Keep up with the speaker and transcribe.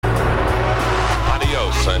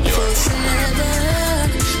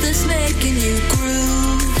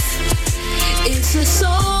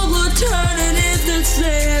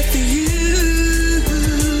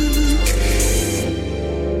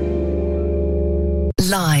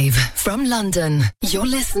Live from London, you're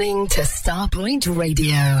listening to Starpoint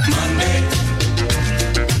Radio. Monday,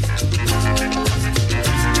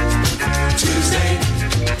 Tuesday,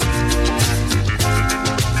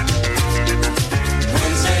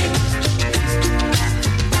 Wednesday,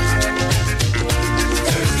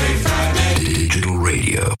 Thursday, Friday. Digital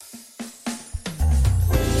radio.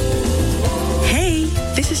 Hey,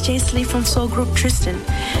 this is Jaisley from soul group Tristan,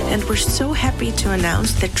 and we're so happy to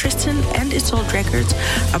announce that Tristan and Isolde Records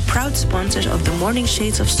are proud sponsors of the Morning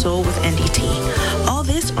Shades of Soul with NDT. All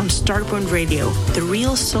this on Starpoint Radio, the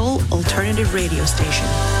real soul alternative radio station.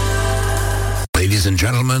 Ladies and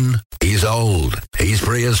gentlemen, he's old, he's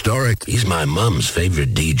prehistoric, he's my mom's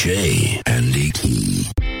favorite DJ, NDT.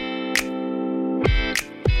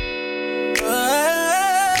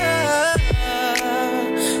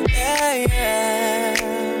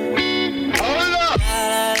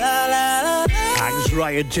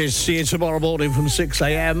 Right, see you tomorrow morning from 6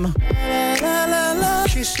 a.m.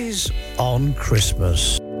 Kisses on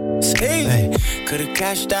Christmas. Hey, could've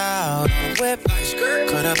cashed out on a whip.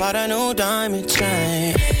 Could've bought a new diamond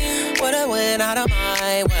chain. Would've went out of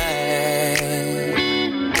my way.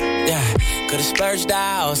 Yeah, could've splurged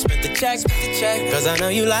out, spent the check. Cause I know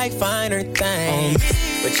you like finer things.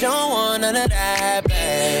 But you don't want none of that,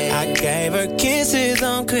 babe. I gave her kisses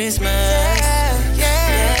on Christmas. Yeah.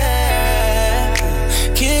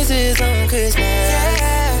 Kisses on Christmas.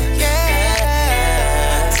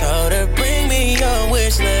 I told her bring me your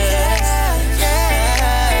wish list.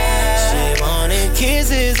 She wanted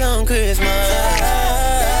kisses on Christmas.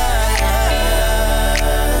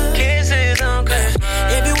 Kisses on Christmas.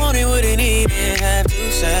 If you want it, wouldn't even have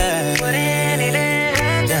to say. Wouldn't even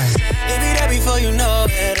have to say. It'll be there before you know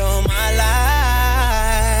it all my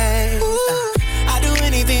life. I do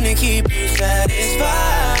anything to keep you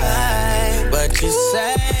satisfied. But you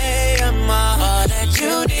say I'm all that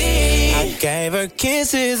you need. I gave her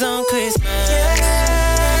kisses on Christmas.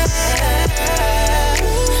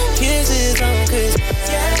 Kisses on Christmas.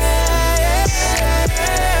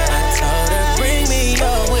 I told her bring me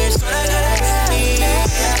your wish list.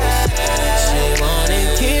 She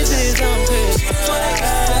wanted kisses on Christmas.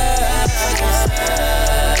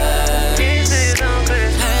 Kisses on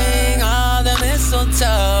Christmas. Hang all the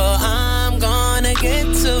mistletoe. I'm gonna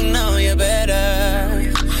get to know you better.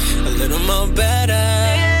 A little more better.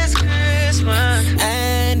 It's Christmas.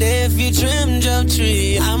 And if you trimmed your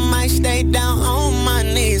tree, I might stay down on my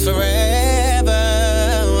knees forever.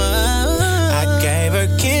 I gave her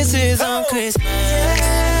kisses on Christmas.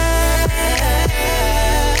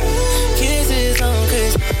 Kisses on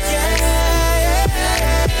Christmas.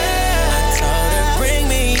 I told her bring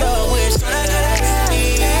me your wish list.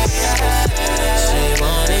 She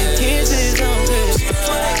wanted kisses on Christmas.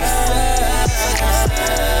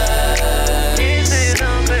 Kisses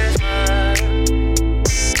on Christmas.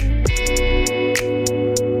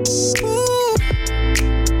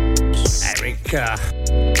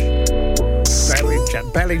 Erica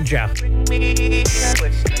Bellinger.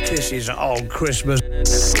 Kisses on Christmas.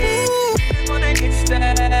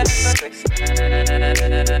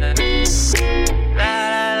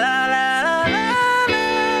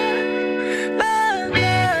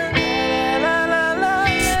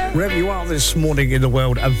 Wherever you are this morning in the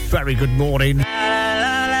world, a very good morning.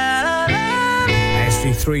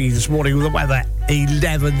 SD3 this morning with the weather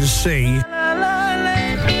 11C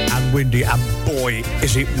and windy, and boy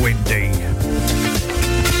is it windy.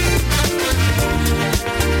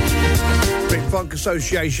 Brit Funk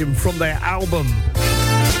Association from their album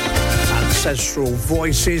Ancestral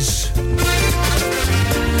Voices,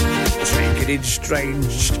 taken in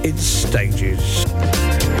strange in stages.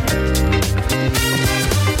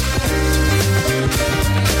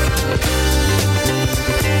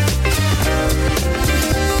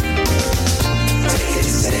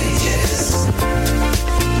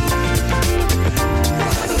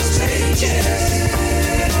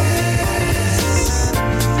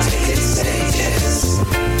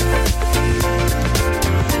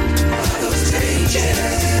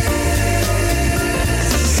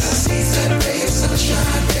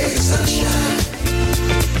 Sunshine,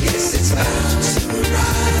 yes, it's bound to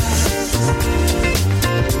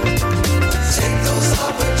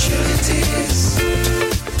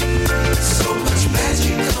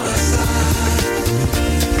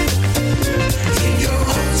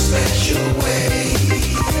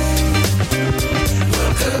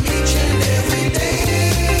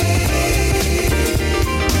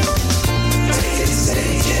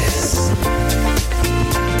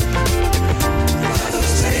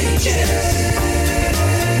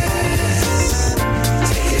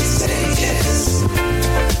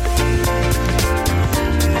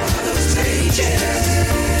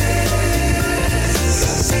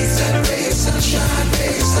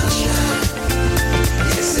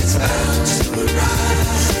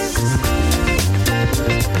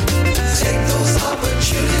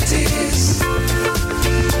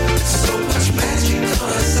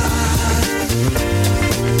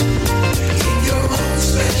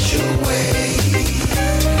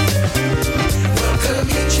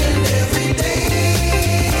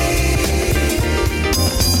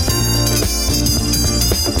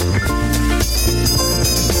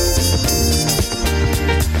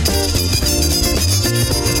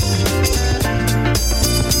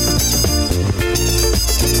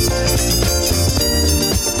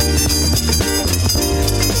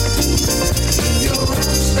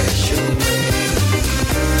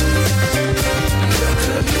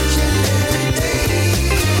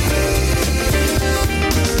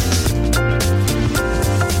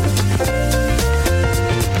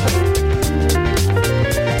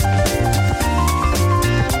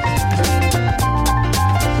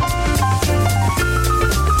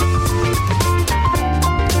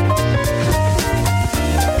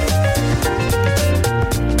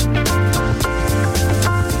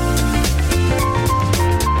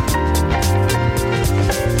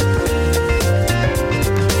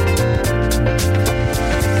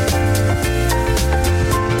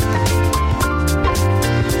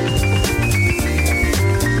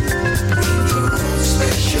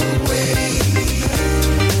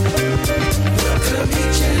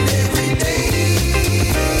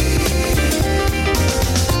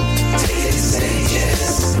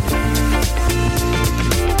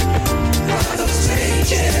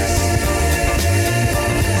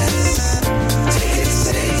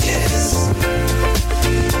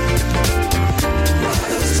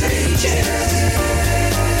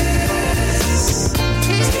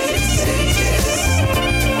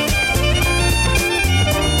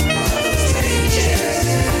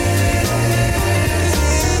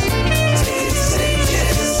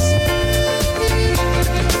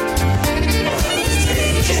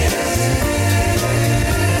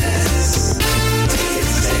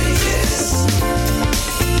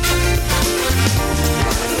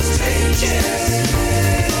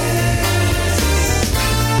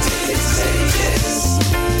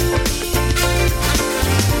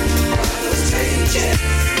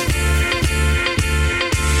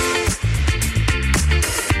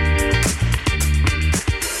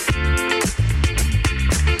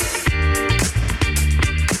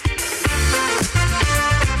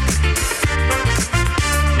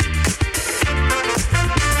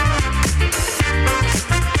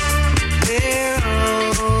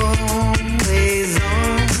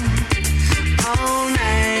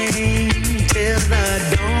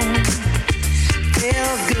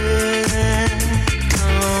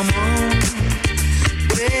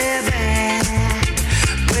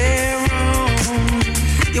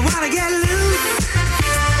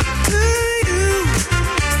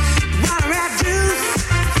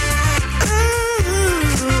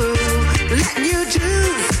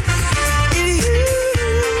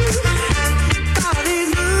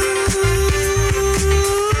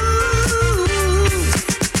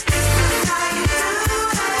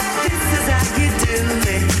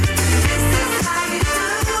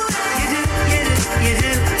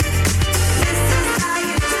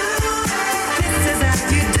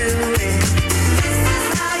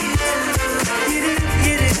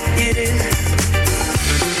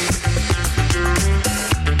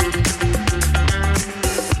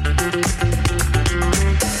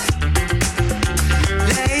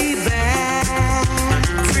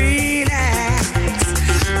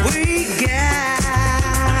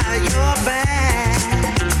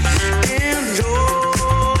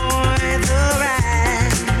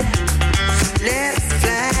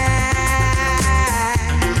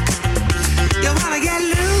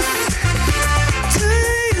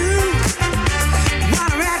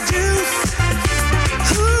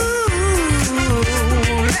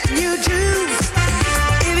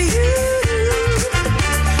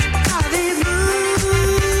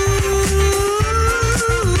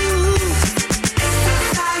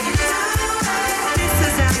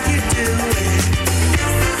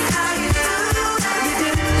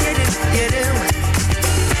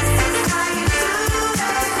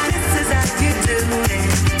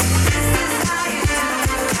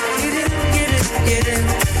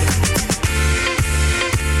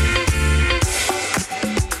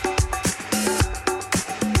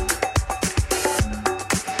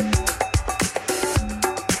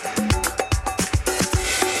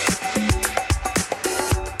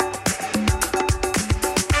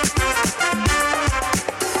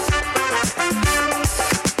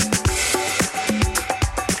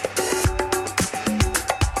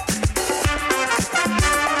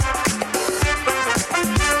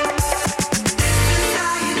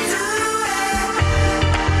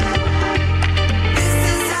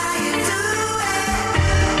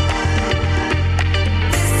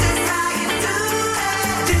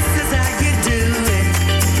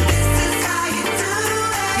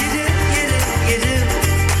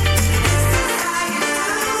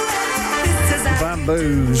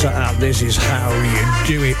Bamboos, and this is How You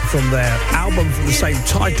Do It from their album from the same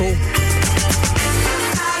title.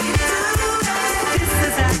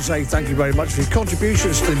 I say thank you very much for your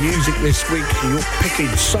contributions to the music this week. You're picking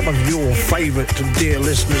some of your favourite and dear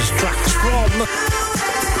listeners' tracks from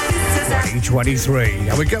 2023.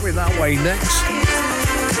 And we're going that way next.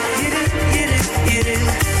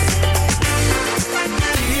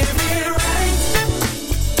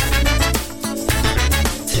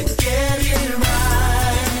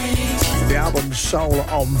 The album Soul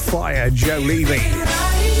on Fire, Joe Levy.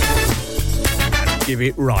 And Give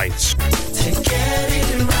It Right.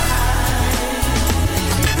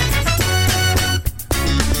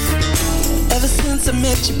 Ever since I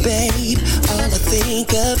met you, babe, all I think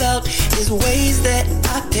about is ways that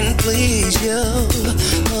I can please you.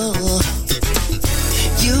 Oh.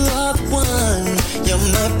 You are the one, you're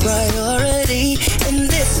my priority, and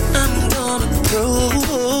this I'm gonna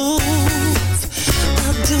prove.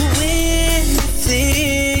 I'll do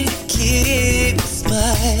anything to keep a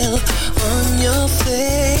smile on your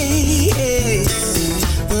face.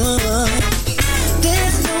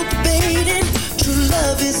 There's no debating, true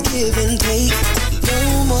love is give and take,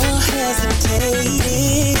 no more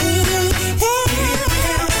hesitating.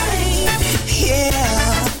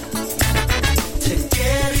 Yeah. To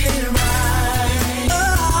get it right.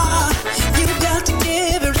 Oh, you got to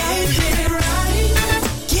give it right.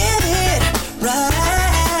 Give it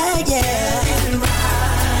right, yeah.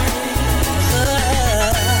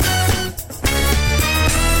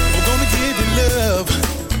 I'm gonna give you love,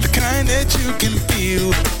 the kind that you can feel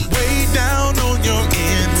way down on your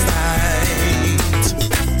insides.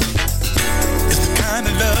 It's the kind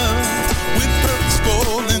of love with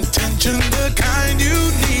purposeful intention, the kind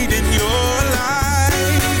you need in your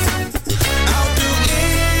life. I'll do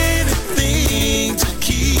anything to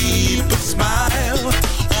keep a smile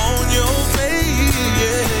on your face.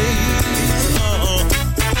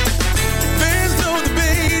 There's no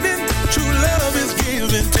debating, true love is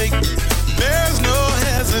give and take. There's no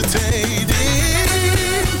hesitating.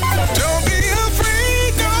 Don't be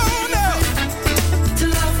afraid, no, no. To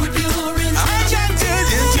love with your intention.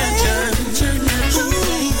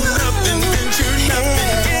 Ooh, nothing venture,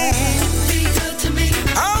 nothing gain. Be good to me.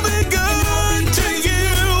 I'll be good to you.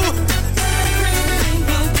 Everything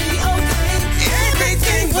will be okay.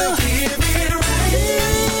 Everything will be right.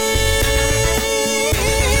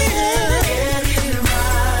 Get it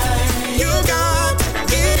right. You got to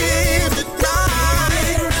give it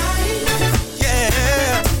right.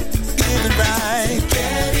 Yeah, give it right.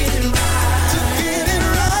 Get it right. To get it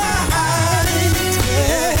right.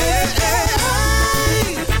 Give it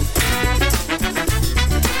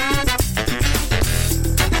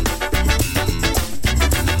right.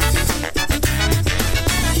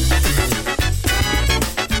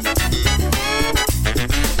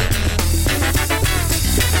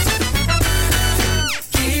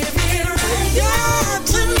 Got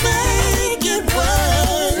to make it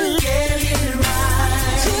work. Get it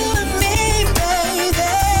right. You and me,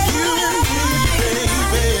 baby. You and me,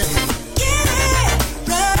 baby. Get it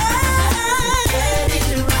right. Get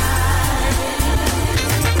it right.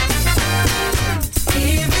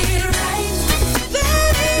 Give it right,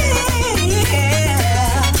 baby.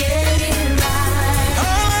 Yeah. Get it right.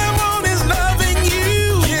 All I want is loving you.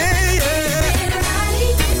 Yeah, yeah. Get it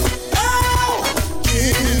right. Oh,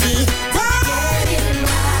 give it right. Get it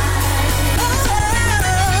right. Oh.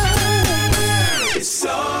 It's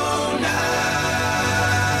so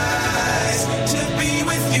nice to be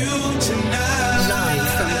with you tonight. Live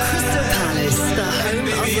from Crystal Palace, the home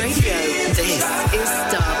of radio. This is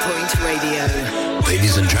Starpoint Radio.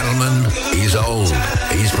 Ladies and gentlemen, he's old,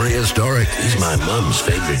 he's prehistoric, he's my mum's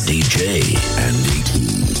favorite DJ, Andy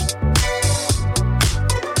Key.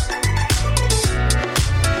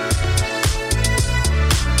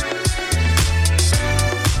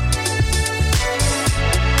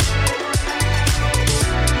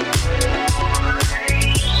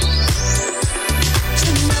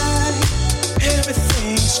 Tonight,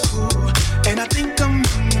 everything's cool, and I think I'm in the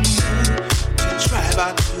mood to drive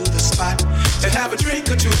out to the spot and have a drink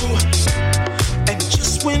or two. And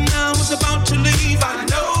just when I was about to leave, I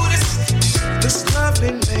noticed this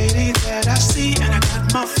lovely lady that I see, and I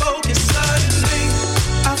got my focus suddenly.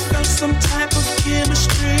 I felt some type of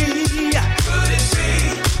chemistry. Could it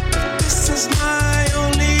be? This is my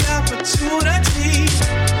only opportunity.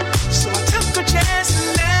 So I took a chance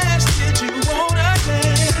and asked, did you wanna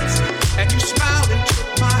dance? And you smiled and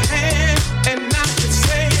took my hand, and I could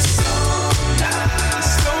say it's so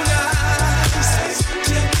nice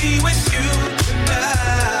to be with you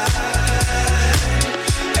tonight.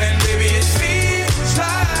 And baby, it feels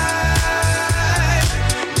like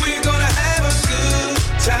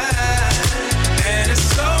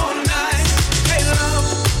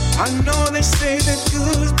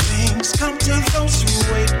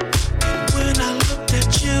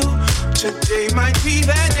Today might be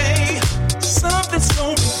that day. Something's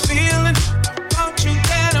gonna be feeling about you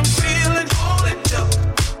that I'm feeling. All it took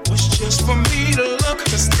was just for me to look.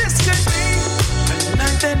 Cause this could be a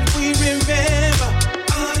night that we remember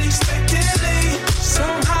unexpectedly.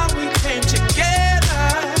 Somehow we came together.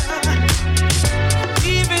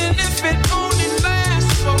 Even if it only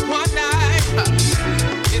lasts for one night,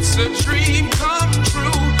 it's a dream come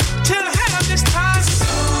true to have this time. So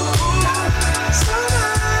nice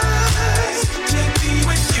to be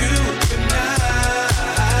with you tonight.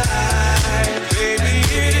 Baby,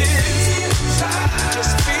 it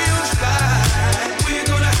just feels right. We're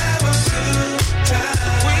gonna have a good time.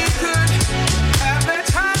 We could have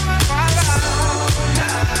the time of our lives.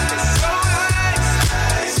 It's so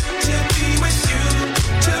nice to be with you,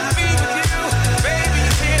 baby,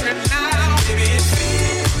 here and now. Baby, it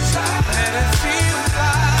feels right. And it feels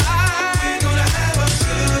like we're gonna have a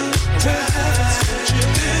good time. Such a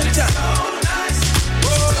good time. So nice,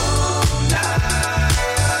 so nice.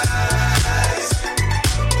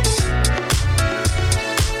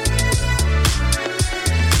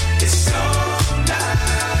 It's so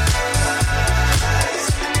nice.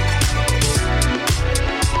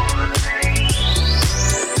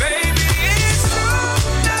 Baby, it's so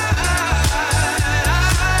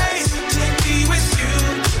nice to be with you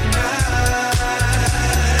tonight.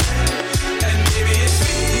 And baby, it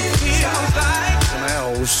feels like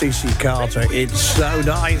Well, CC Carter, it's so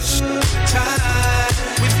nice. time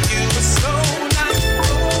with you is so nice.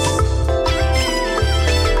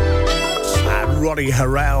 And Ronnie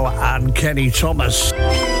Harrell and Kenny Thomas.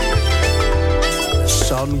 The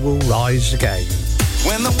sun will rise again.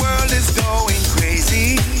 When the world is going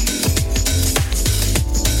crazy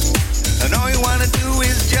and all you wanna do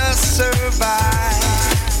is just survive,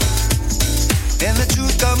 and the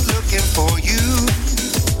truth comes looking for you,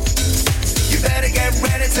 you better get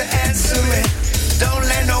ready to answer it. Don't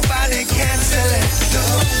let nobody cancel it.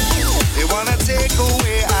 They wanna take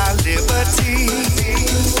away our liberty,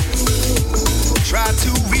 try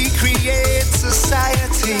to recreate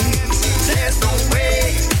society. There's no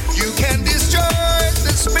way you can destroy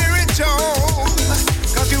the spiritual,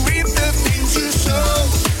 cause you reap the things you sow.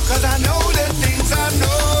 Cause I know the things I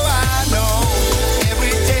know.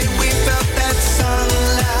 Every day we felt that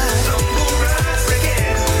sunlight.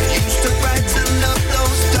 Used to brighten up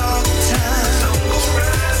those dark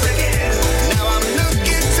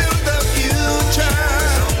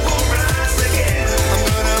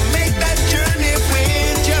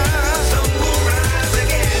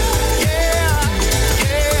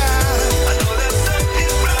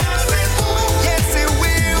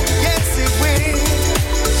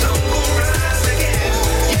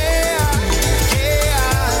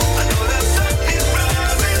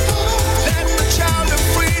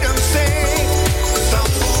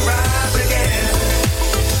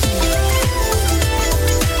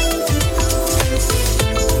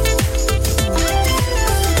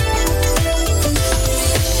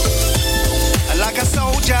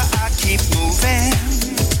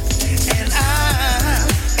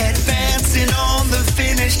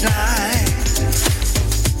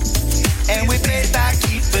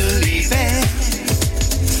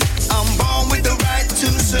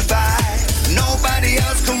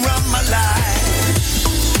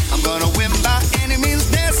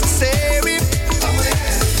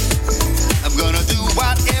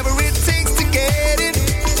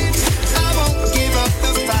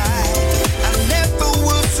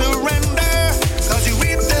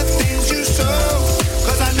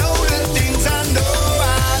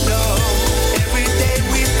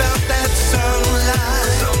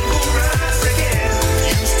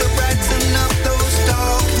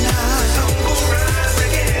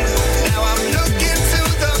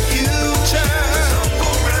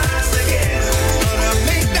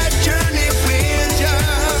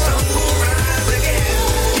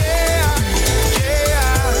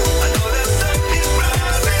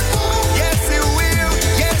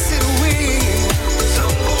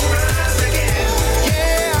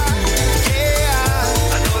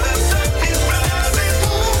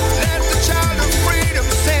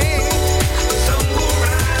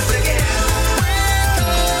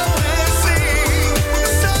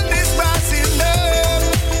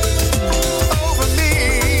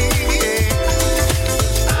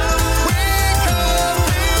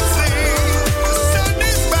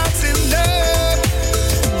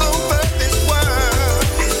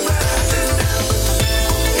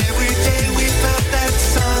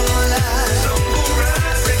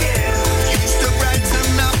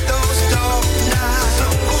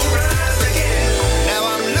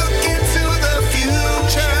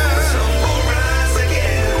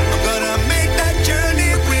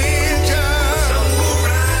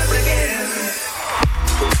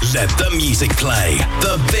the music play.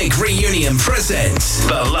 The Big Reunion presents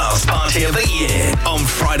the last party of the year on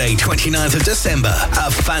Friday 29th of December. A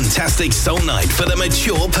fantastic soul night for the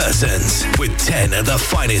mature persons with 10 of the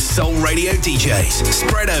finest soul radio DJs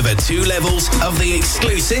spread over 2 levels of the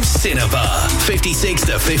exclusive Cinnabar. 56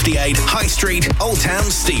 to 58 High Street, Old Town,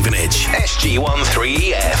 Stevenage,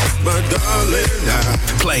 SG13EF. My darling,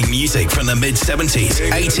 Playing music from the mid-70s,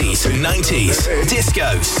 80s, 90s,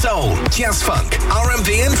 disco, soul, jazz funk,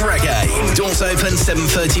 R&B and reggae. Doors open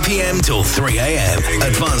 7:30pm till 3am.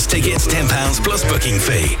 Advance tickets £10 plus booking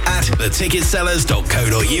fee at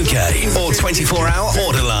theticketsellers.co.uk or 24-hour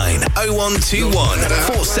order line 0121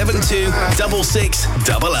 472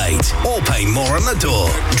 6688 or pay more on the door.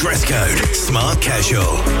 Dress code smart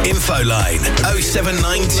casual. Info line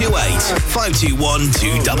 07928 521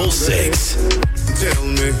 266. tell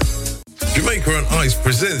me. Jamaica on Ice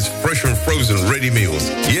presents Fresh and Frozen Ready Meals.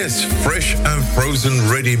 Yes, fresh and frozen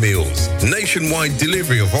ready meals. Nationwide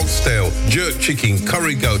delivery of oxtail, jerk chicken,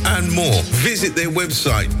 curry goat, and more. Visit their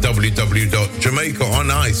website,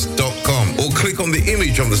 www.jamaicaonice.com, or click on the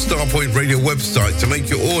image on the Starpoint Radio website to make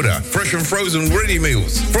your order. Fresh and frozen ready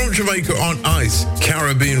meals from Jamaica on Ice.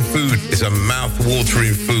 Caribbean food is a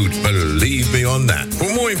mouth-watering food. Believe me on that. For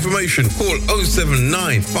more information, call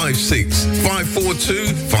 07956 542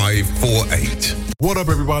 548. What up,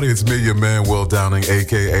 everybody? It's me, your man, Will Downing,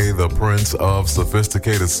 a.k.a. the Prince of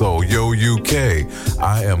Sophisticated Soul. Yo, UK,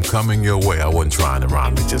 I am coming your way. I wasn't trying to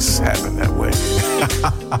rhyme. It just happened that way.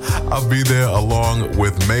 I'll be there along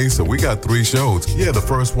with May, so we got 3 shows. Yeah, the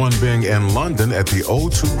first one being in London at the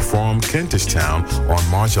O2 Forum, Kentish Town on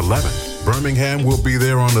March 11th. Birmingham will be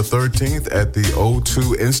there on the 13th at the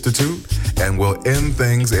O2 Institute, and we'll end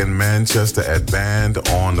things in Manchester at Band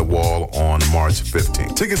on the Wall on March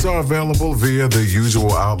 15th. Tickets are available via the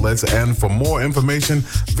usual outlets, and for more information,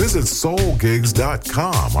 visit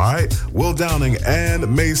soulgigs.com, all right? Will Downing and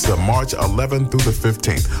Mesa, March 11th through the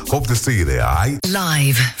 15th. Hope to see you there, all right?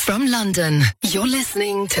 Live from London, you're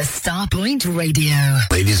listening to Starpoint Radio.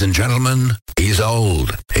 Ladies and gentlemen, he's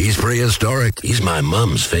old. He's prehistoric. He's my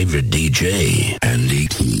mom's favorite DJ, Andy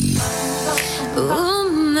Key. Ooh,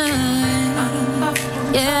 man.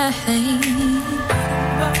 Yeah.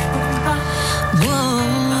 Whoa.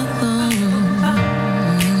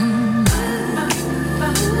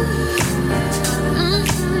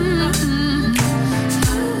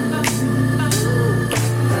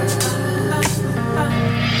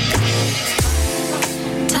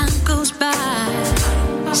 Time goes by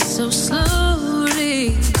so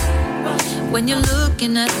slowly when you're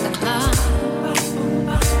looking at the clock,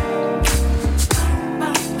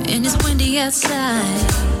 and it's windy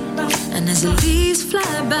outside, and as the leaves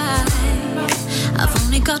fly by, I've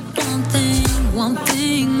only got one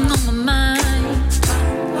thing on my mind.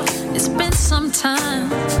 It's been some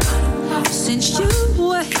time since you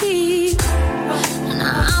were here, and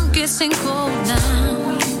I'm getting cold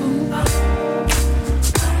now.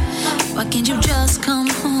 Why can't you just come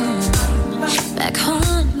home, back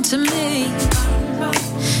home to me?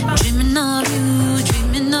 Dreaming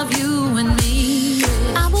of you and me.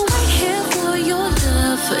 I will wait here for your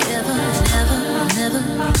love forever and ever and ever.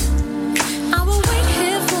 I will wait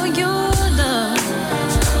here for your love.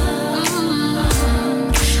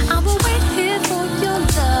 I will wait here for your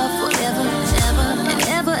love forever and ever and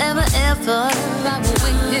ever, ever, ever. I will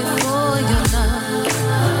wait here for your love.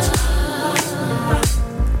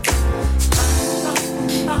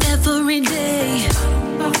 Every day,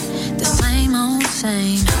 the same old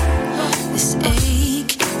same. This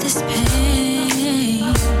ache, this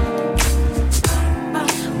pain.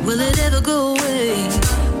 Will it ever go away?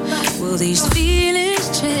 Will these feelings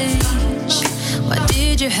change? Why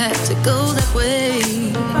did you have to go that way?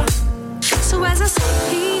 So as I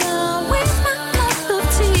sit here with my cup of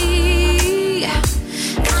tea, I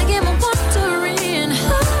am wondering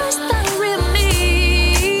who's the real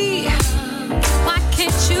me? Why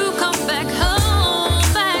can't you come back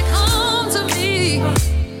home to me?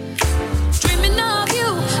 Dreaming of you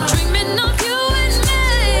and me.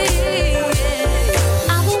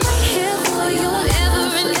 I will wait here for you ever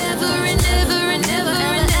and ever and ever and ever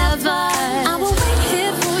and ever. I will wait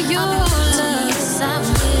here for your love. Yes, I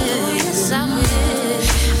will. Yes, I will.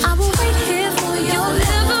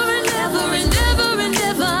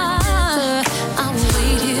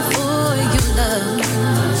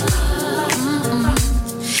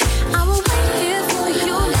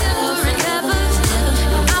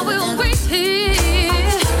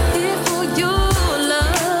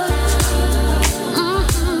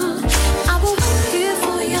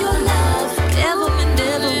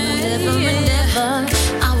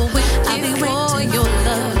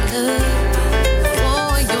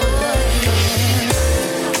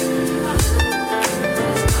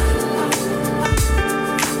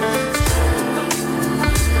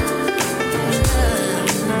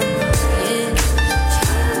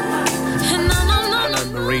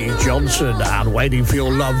 Johnson and Waiting for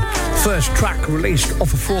Your Love. First track released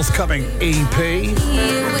off a forthcoming EP.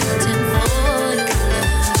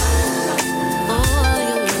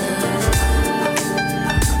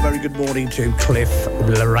 Very good morning to Cliff,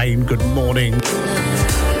 Lorraine, good morning.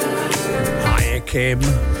 Hiya, Kim.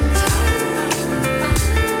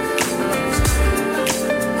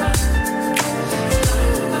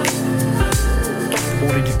 Good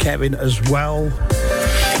morning to Kevin as well.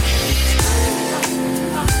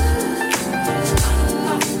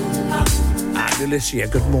 And Alicia,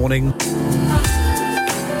 good morning.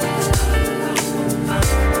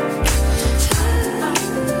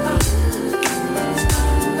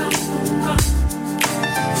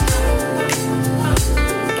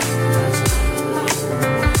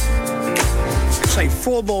 Say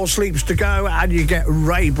 4 more sleeps to go and you get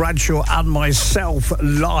Ray Bradshaw and myself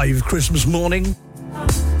live Christmas morning.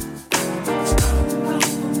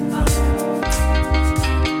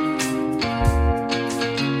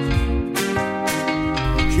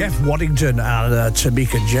 Jeff Waddington and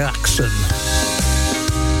Tamika Jackson.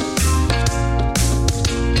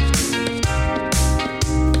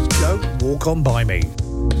 Don't walk on by me.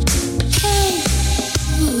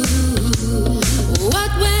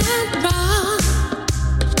 What went wrong?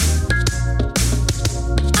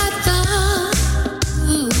 I thought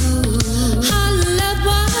our love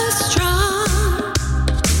was strong.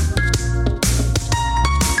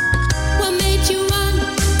 What made you want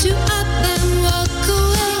to up and walk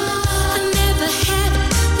away? I never had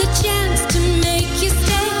the chance to make you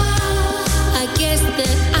stay. I guess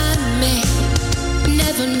that I may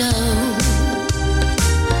never know.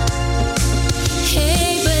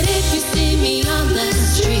 Hey, but if you see me on the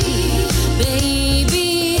street,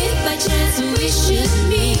 baby, if by chance we should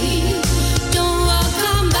meet, don't walk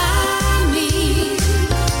on by me.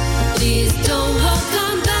 Please don't walk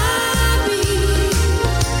on by me.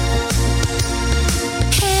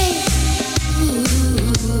 Hey,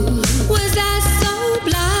 was I so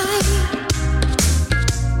blind?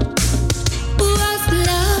 Was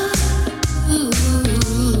love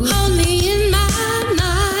only in my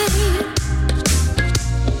mind?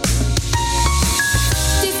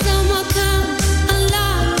 Did someone come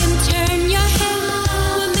along and turn your head?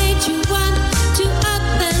 What made you want to up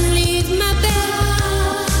and leave my bed?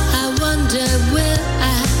 I wonder, will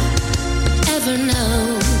I ever know?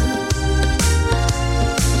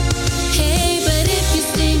 Hey, but if you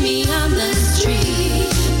see me on the street,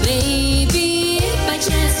 baby, if by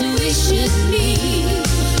chance we should meet,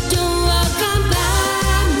 don't walk on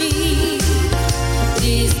by me.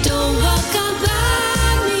 Please don't walk on by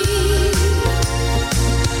me.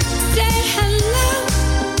 Say hello.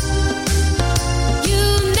 You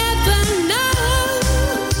never know.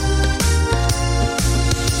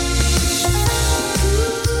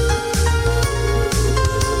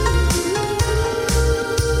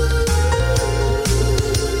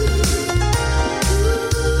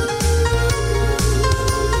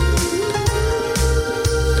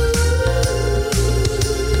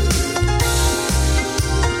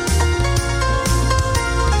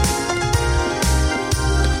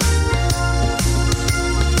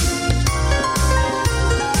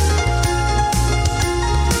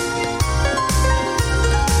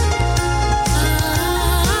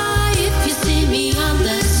 If you see me on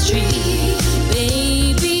the street,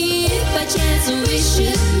 baby, if by chance we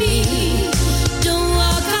should meet, don't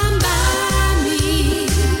walk on by me.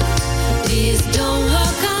 Please don't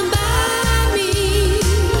walk on by me.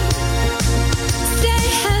 Say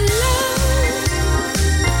hello.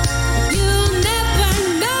 You never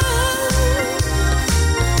know.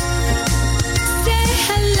 Say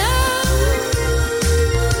hello.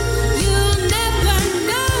 You never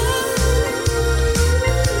know.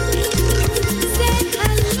 Say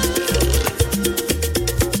hello.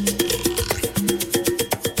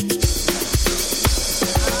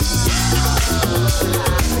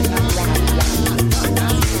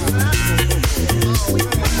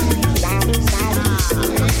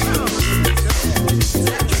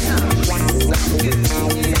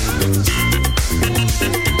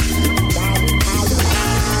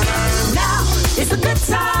 Now is a good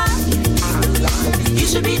time. You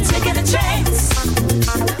should be taking a chance.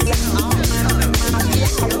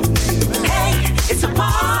 Hey, it's a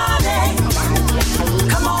party.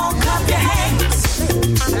 Come on, clap your hands.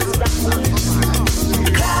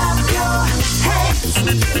 Clap your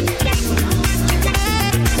hands.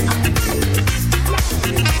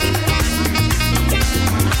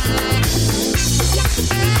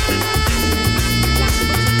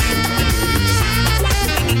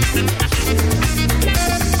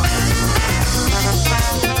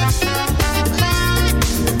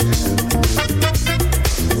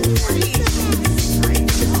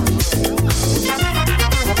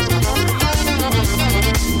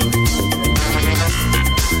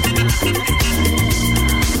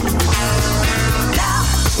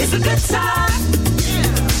 It's a good time.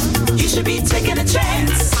 You should be taking a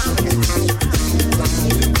chance.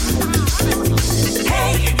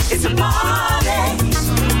 Hey, it's a party.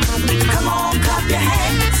 Come on, clap your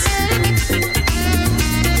hands.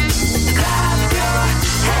 Clap your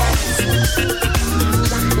hands.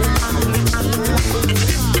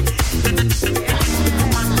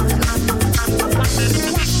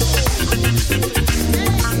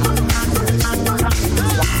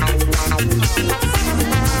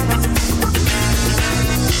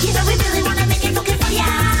 You know we really wanna make it funky for ya.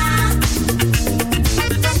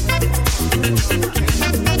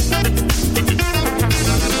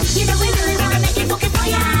 You know we really wanna make it funky for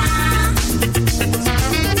ya.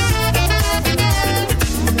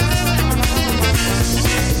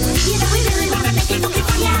 You know we really wanna make it funky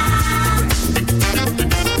for ya.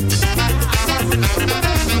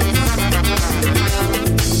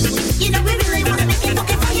 You know we really wanna make it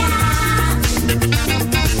funky for ya.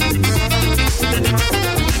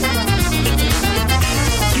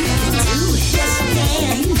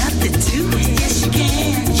 Ain't nothing to it. Yes, you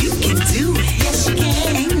can. You can do it. Yes, you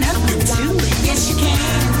can. Ain't nothing to it. Yes, you can.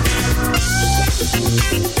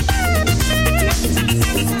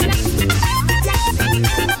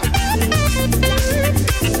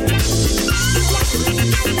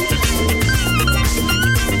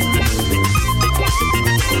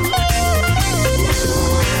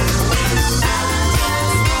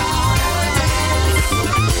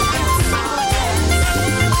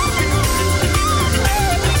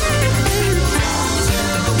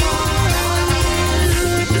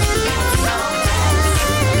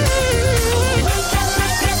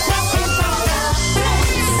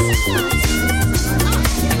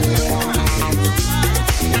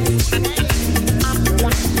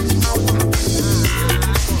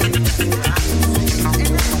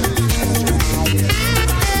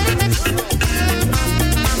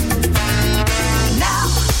 Now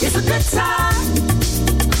is a good time.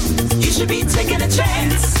 You should be taking a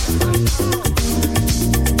chance.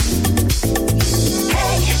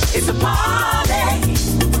 Hey, it's a party.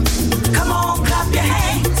 Come on, clap your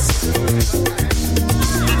hands.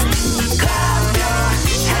 Clap your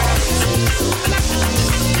hands.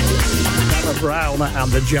 Dana Brown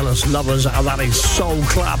and the Jealous Lovers, and that is Soul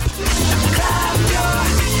Club. Clap your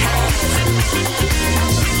hands.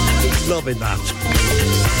 Loving that.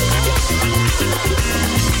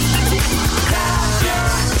 Clap your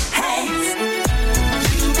hands.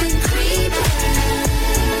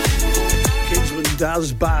 Kidsman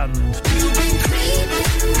Daz Band.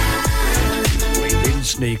 We've been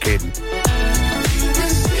sneaking.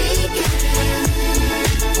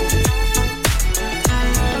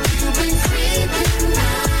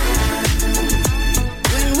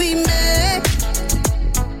 When we met,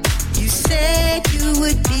 you said you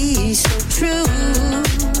would be so true.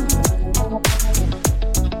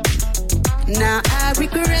 Now I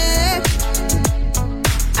regret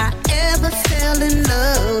I ever fell in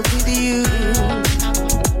love with you.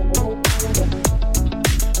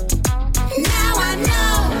 Now I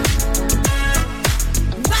know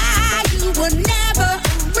why you were never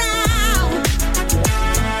around.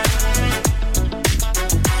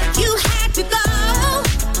 You had to go,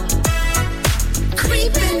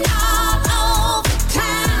 creeping all over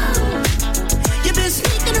town. You've been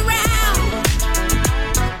sneaking around.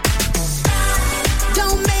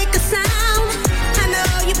 Don't make a sound. I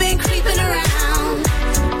know you've been creeping around,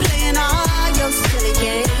 playing all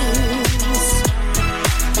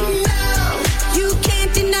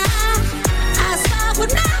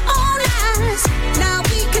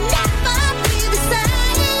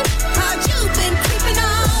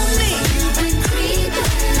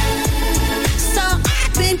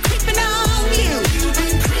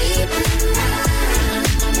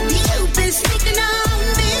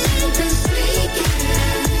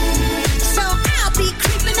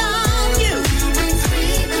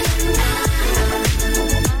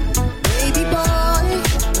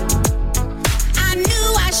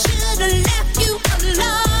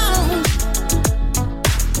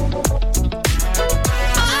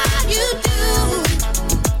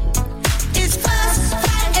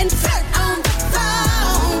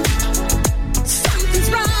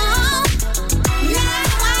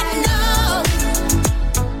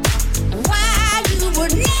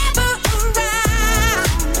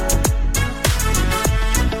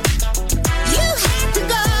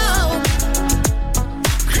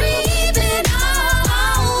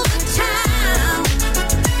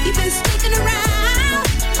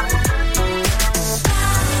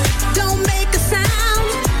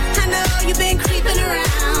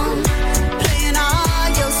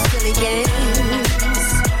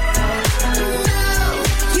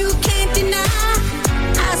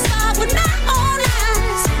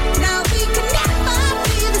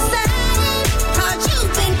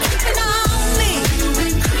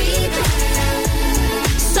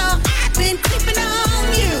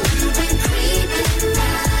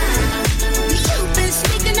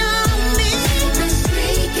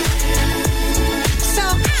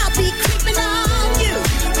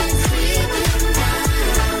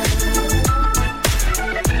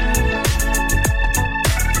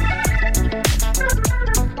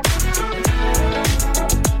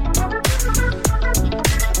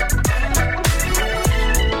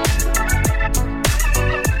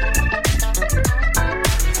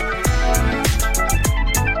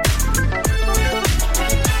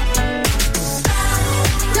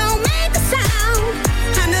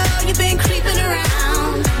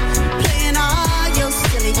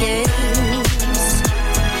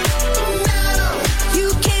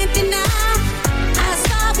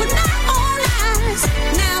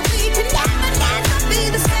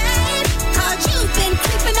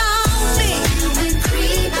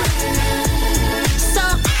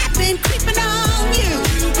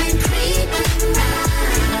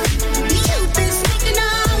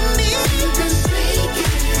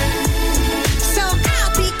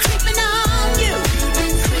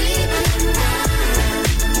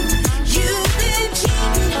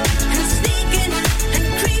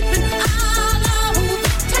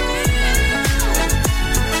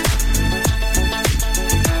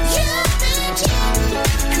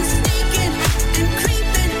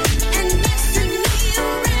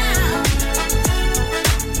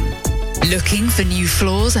Looking for new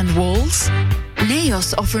floors and walls?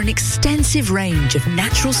 Naos offer an extensive range of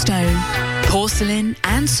natural stone, porcelain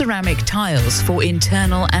and ceramic tiles for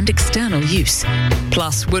internal and external use,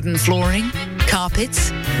 plus wooden flooring,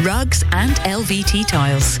 carpets, rugs and LVT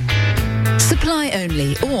tiles. Supply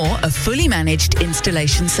only or a fully managed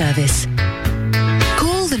installation service.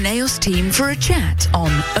 Call the Naos team for a chat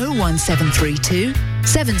on 01732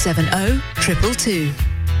 770 222.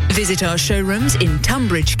 Visit our showrooms in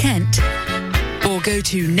Tunbridge, Kent, or go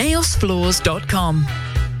to naosfloors.com.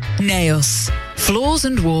 Naos. Floors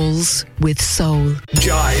and walls with soul.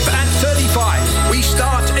 Jive at 35. We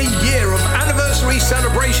start a year of anniversary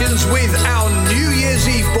celebrations with our New Year's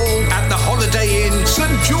Eve ball at the Holiday Inn, St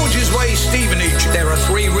George's Way, Stevenage. There are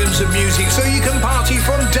 3 rooms of music so you can party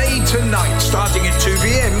from day to night, starting at 2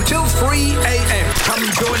 p.m. till 3 a.m. Come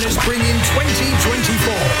join us, bring in 2024.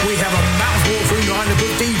 We have a mouth-watering lineup of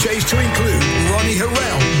DJs to include Ronnie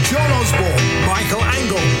Harrell, John Osborne, Michael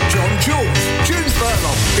Angle, John Jules, June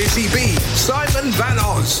Furlong, Busy Bee, Simon Van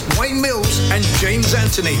Oz, Wayne Mills and James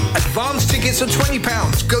Anthony. Advance tickets are £20.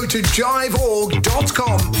 Go to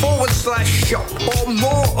jiveorg.com/shop or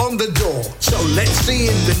more on the door. So let's see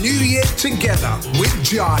in the new year together with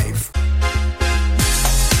Jive.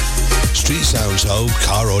 Street Sounds Home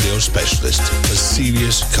Car Audio Specialist for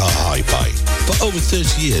serious car hi-fi. For over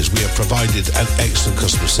 30 years, we have provided an excellent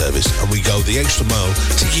customer service and we go the extra mile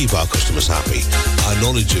to keep our customers happy. Our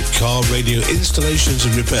knowledge of car radio installations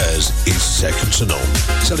and repairs is second to none.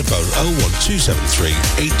 Telephone 01273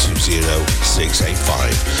 820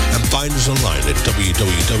 685 and find us online at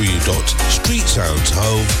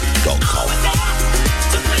www.streetsoundshome.com.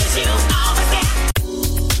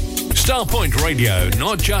 Starpoint Radio,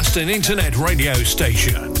 not just an internet radio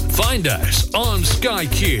station. Find us on Sky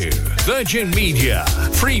Q, Virgin Media,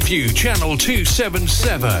 Freeview Channel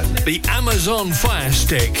 277, the Amazon Fire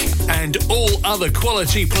Stick, and all other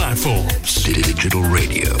quality platforms. Digital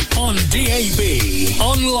radio. On DAB,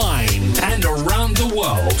 online, and around the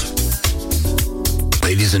world.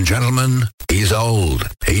 Ladies and gentlemen, he's old.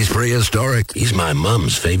 He's prehistoric. He's my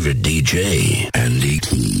mum's favorite DJ, Andy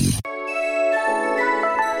Key.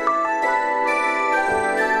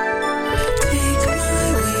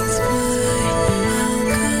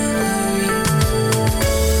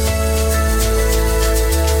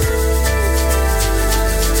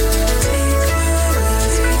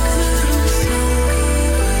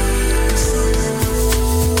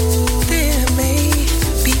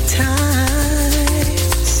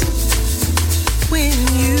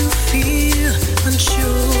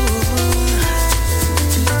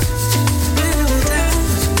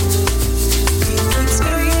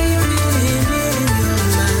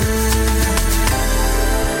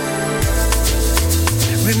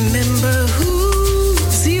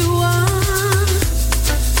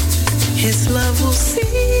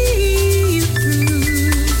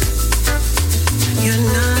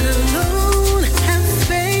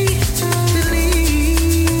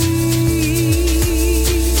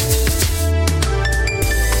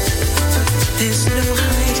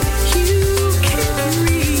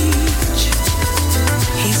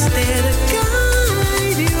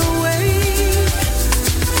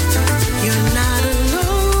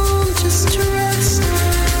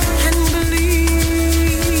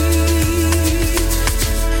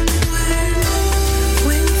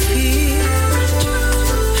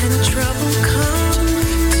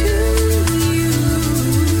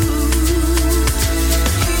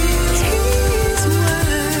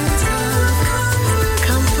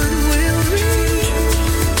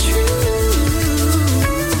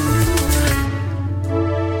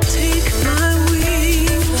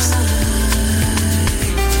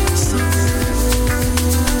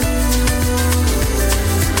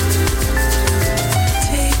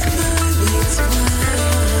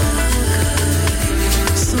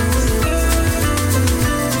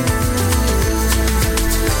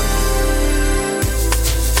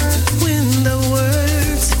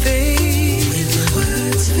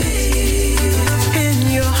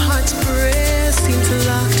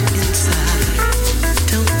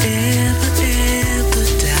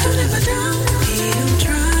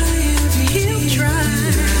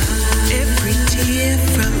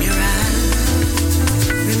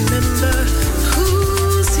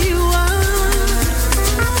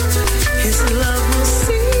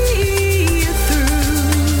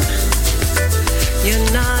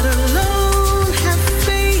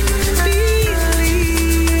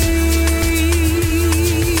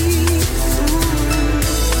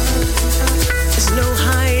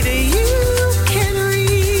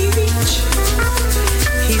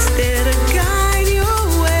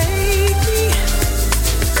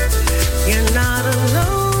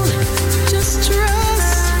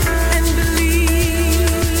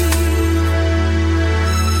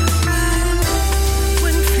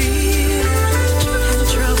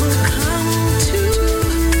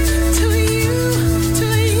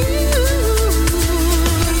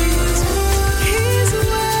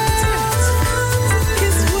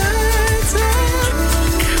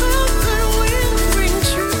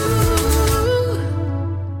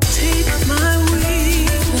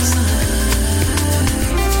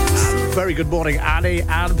 Very good morning, Annie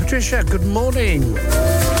and Patricia. Good morning.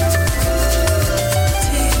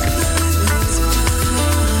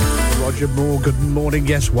 Roger Moore, good morning.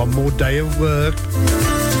 Yes, one more day of work.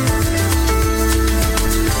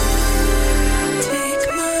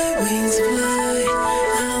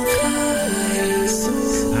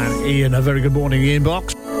 And Ian, a very good morning, Ian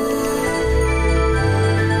Box.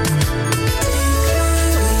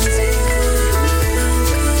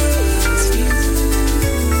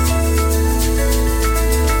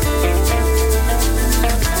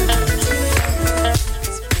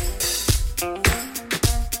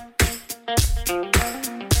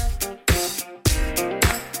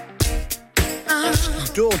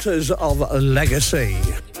 Daughters of Legacy.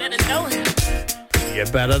 Better know it. You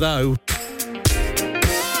better know.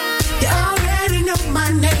 You already know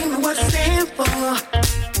my name and what I stand for.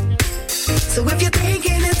 So if you're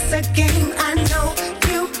thinking it's a game, I know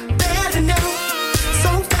you better know. So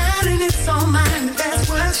fine and it's all mine, that's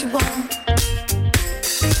what you want.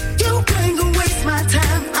 You ain't gonna waste my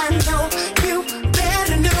time, I know you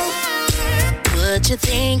better know. What you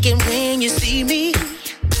thinking when you see me?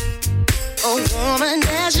 A woman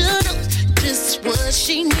that you know just what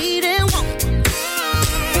she need and want.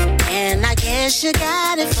 And I guess you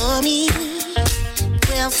got it for me.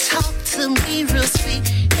 Well, talk to me real sweet,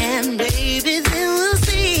 and baby, then we'll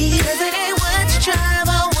see. 'Cause it ain't what you try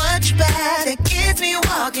or what you buy that gets me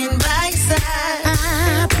walking by your side.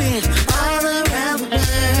 I've been all around the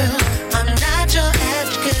world. I'm not your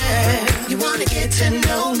average girl. You wanna get to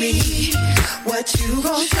know me? What you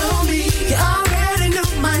gon' show me? You already know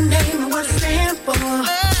my name and what I stand for.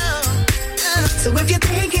 So if you're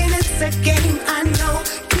thinking it's a game, I know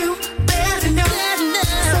you better know.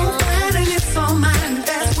 So fine and it's all mine,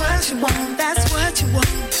 that's what you want, that's what you want.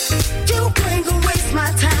 You ain't gonna waste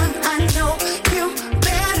my time, I know you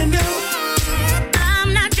better know.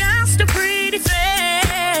 I'm not just a pretty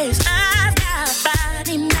face, I've got a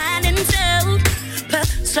body, mind and soul,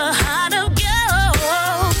 plus a heart of gold.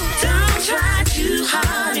 Don't try too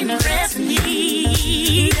hard in impress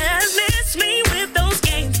me. Just miss me with those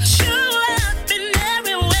games. Show up in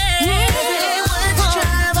every way. Hey, what you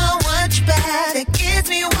drive or what you buy that gets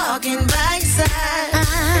me walking by your side.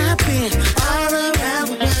 I've been all around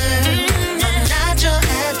the world. I'm not your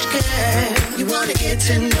average girl. You wanna get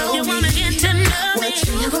to know me? You wanna get to know what me?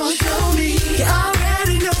 You gon' show me? You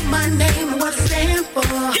already know my name and what I stand for.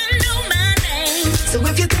 You know my name. So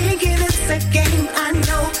if you're thinking it's a game, I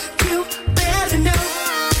know you better know.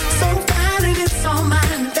 So fine and it's all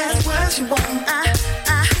mine, that's what you want. I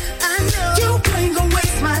know. You ain't gonna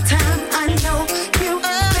waste my time, I know you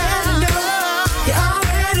better know. You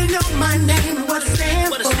already know my name and what it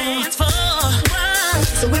stands for.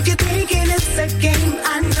 So if you're thinking it's a game,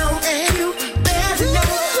 I know you better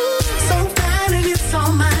know. So fine and it's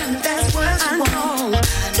all mine, that's what you want. I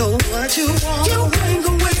know what you want. You ain't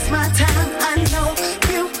gonna waste my time, I know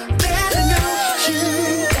you better know. You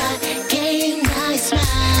got game, nice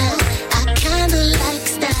smile. I kinda like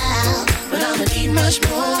style, but I'ma need much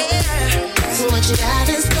more. So what you got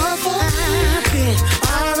in store for me? I've been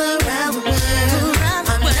all around the world.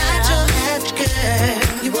 I'm not your average girl.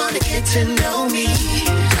 You wanna get to know me?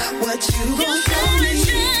 What you gon' show me?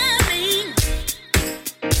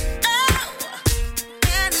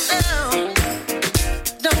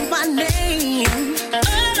 Know my name.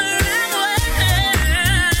 All around the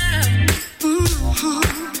world.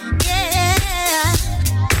 Yeah.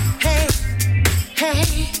 Hey, hey.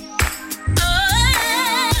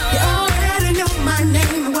 You already know my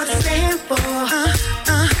name and what I stand for.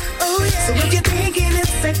 Oh yeah. So if you're thinking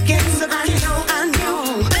it's a game, so I know.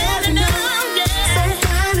 Better know. So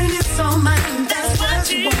fine and it's all mine, that's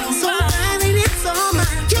what you want. So fine and it's all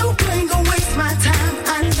mine. You ain't gonna waste my time, I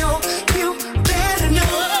know you better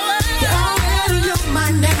know. You already know my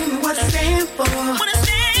name and what I stand for.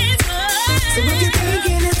 So if you're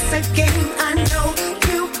thinking it's a game, I know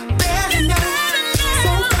you better know.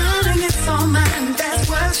 So fine and it's all mine, that's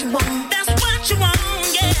what you want. That's what you want,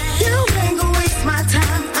 yeah. You ain't gonna waste my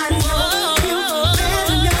time, I know you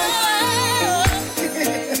better know.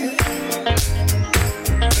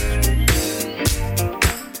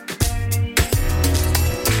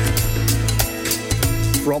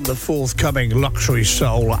 From the forthcoming Luxury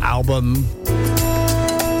Soul album,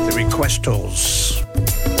 The Requestors.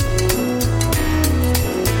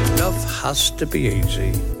 Love has to be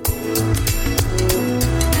easy.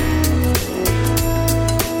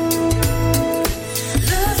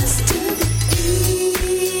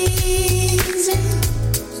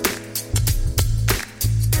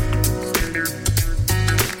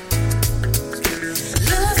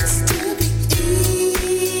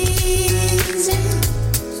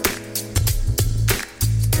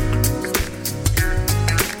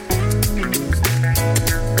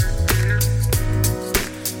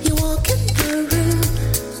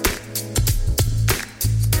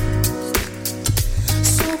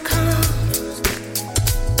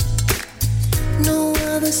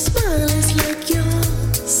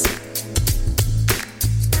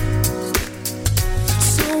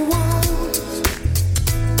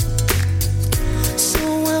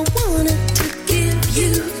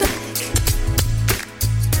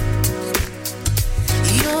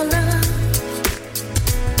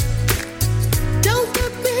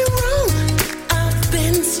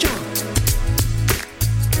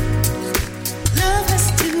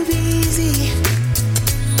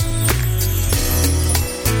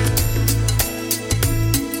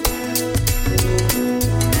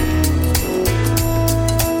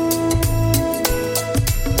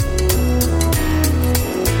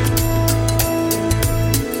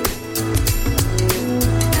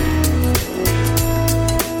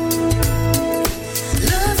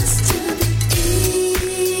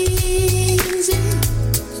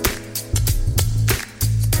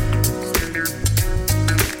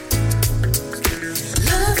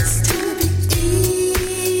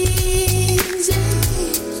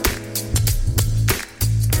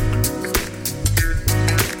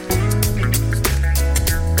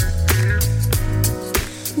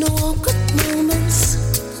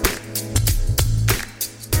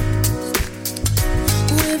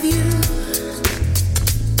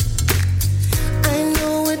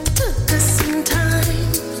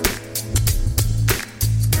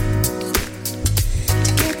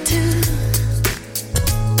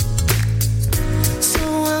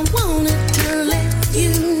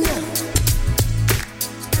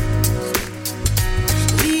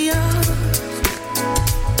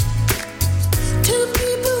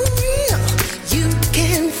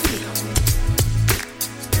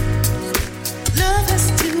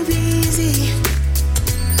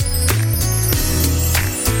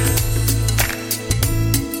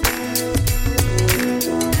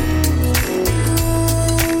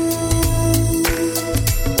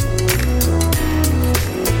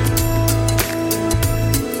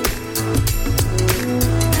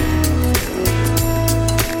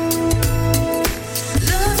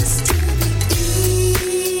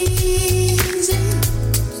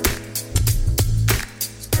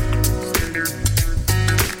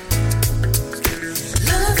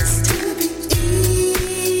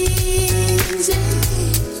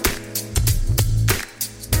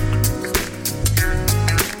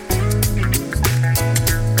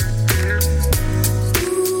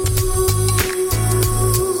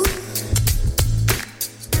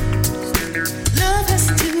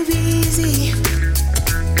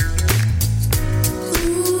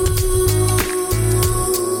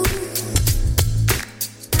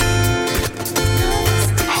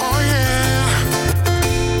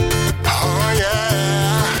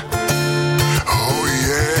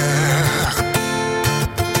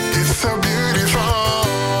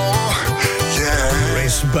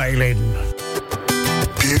 Chris Bailin.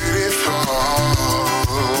 Beautiful.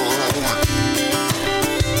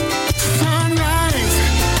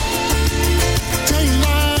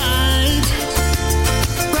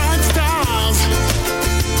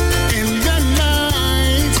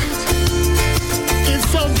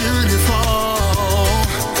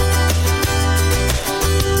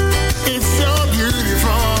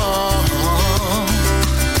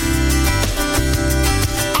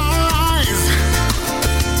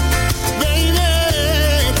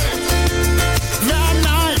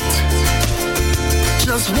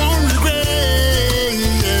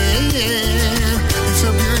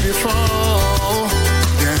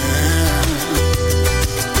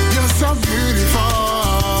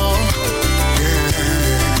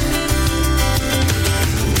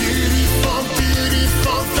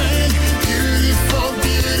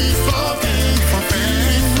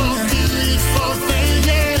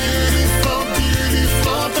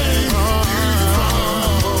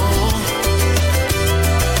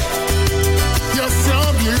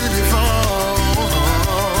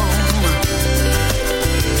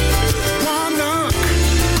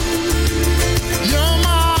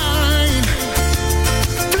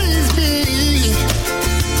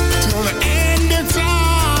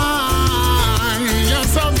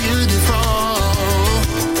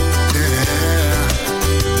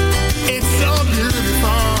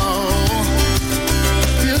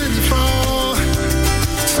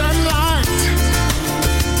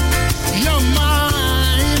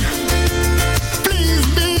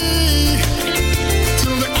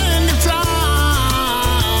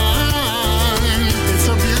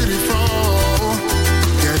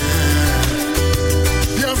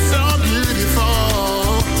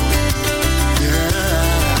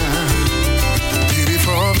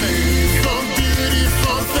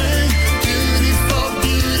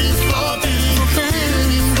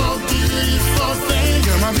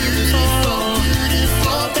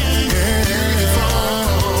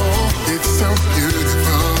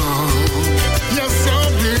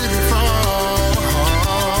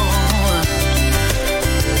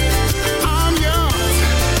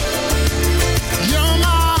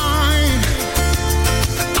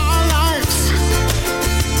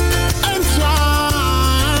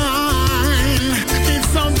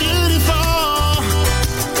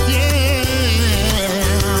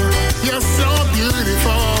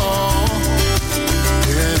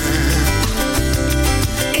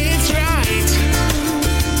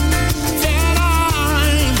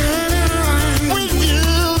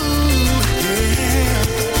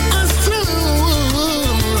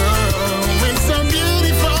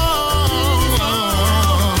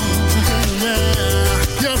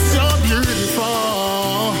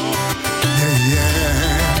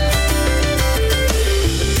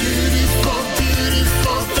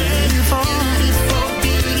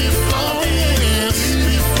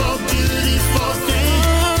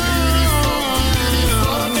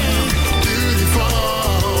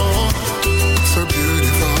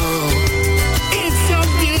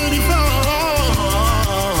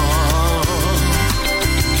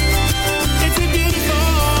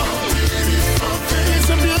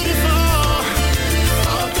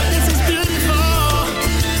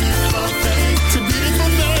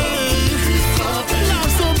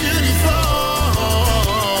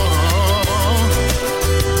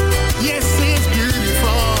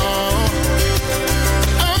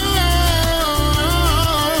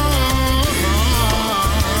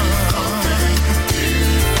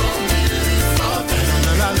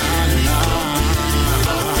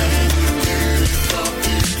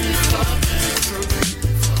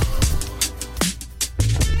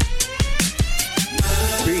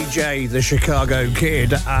 The Chicago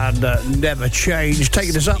Kid and Never Change,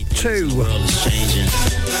 taking us up to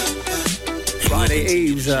Friday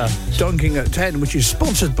Eve's Dunking at 10, which is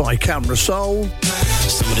sponsored by Camera Soul.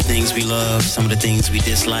 Some of the things we love, some of the things we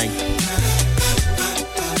dislike.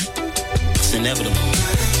 It's inevitable.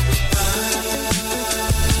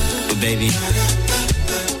 But baby,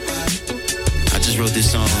 I just wrote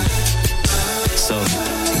this song. So,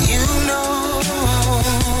 you know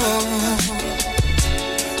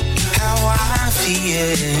I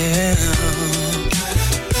feel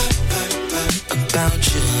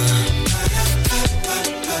about you,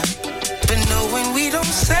 but knowing we don't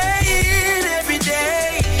say it every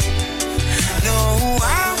day. No,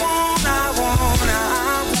 I won't,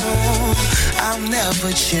 I'll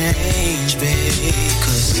never change, babe,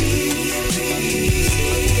 'cause reasons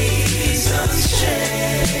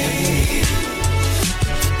change.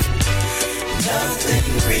 Nothing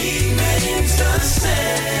remains the same.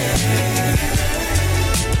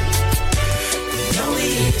 The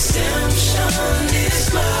only exemption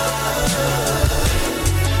is love.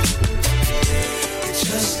 It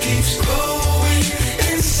just keeps growing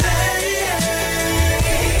insane.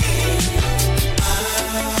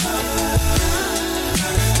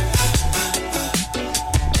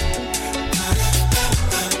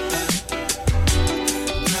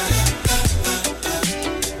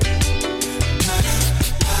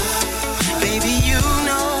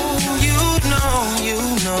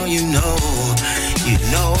 You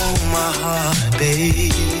know my heart,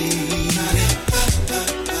 babe,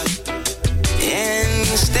 and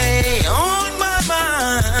stay on my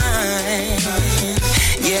mind.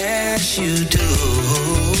 Yes, you do,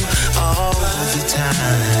 all the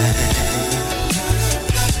time.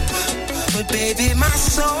 But baby, my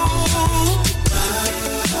soul,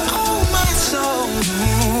 oh my soul,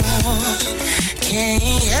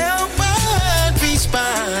 can't help but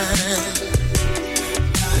respond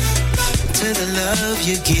to the love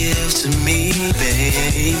you give to me,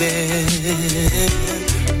 baby.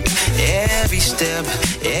 Every step,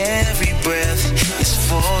 every breath is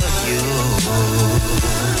for you.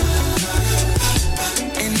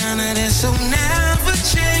 And none of this will never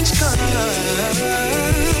change, 'cause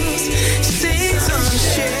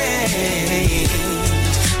seasons change,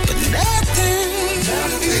 but nothing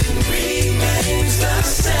remains the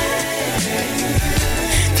same.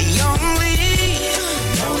 The only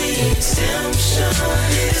exemption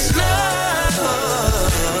is love.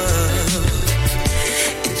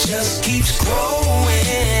 It just keeps growing.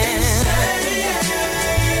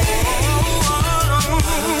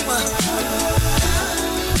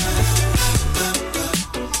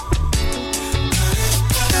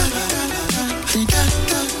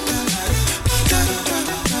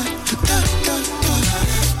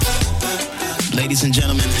 Ladies and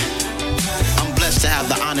gentlemen, I'm blessed to have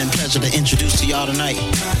the honor and pleasure to introduce to y'all tonight,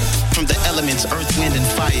 from the elements, earth, wind, and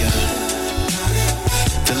fire,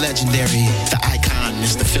 the legendary, the icon,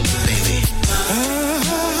 Mr. Philip, baby.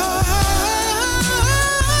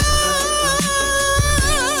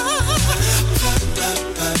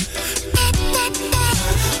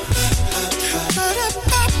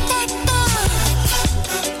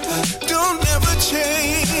 Don't ever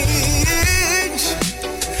change,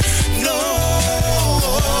 no.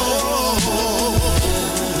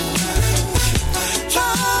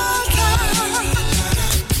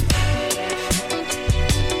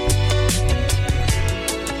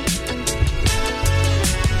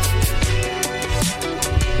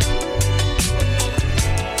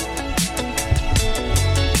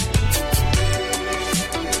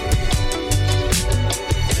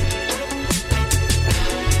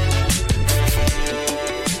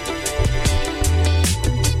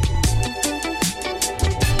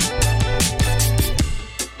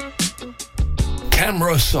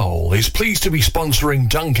 Camera Soul is pleased to be sponsoring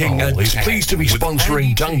Dunking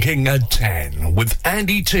at 10 with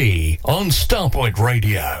Andy T on Starpoint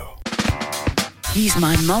Radio. He's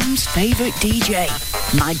my mum's favourite DJ.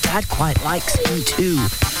 My dad quite likes him too.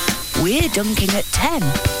 We're Dunking at 10.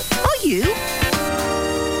 Are you?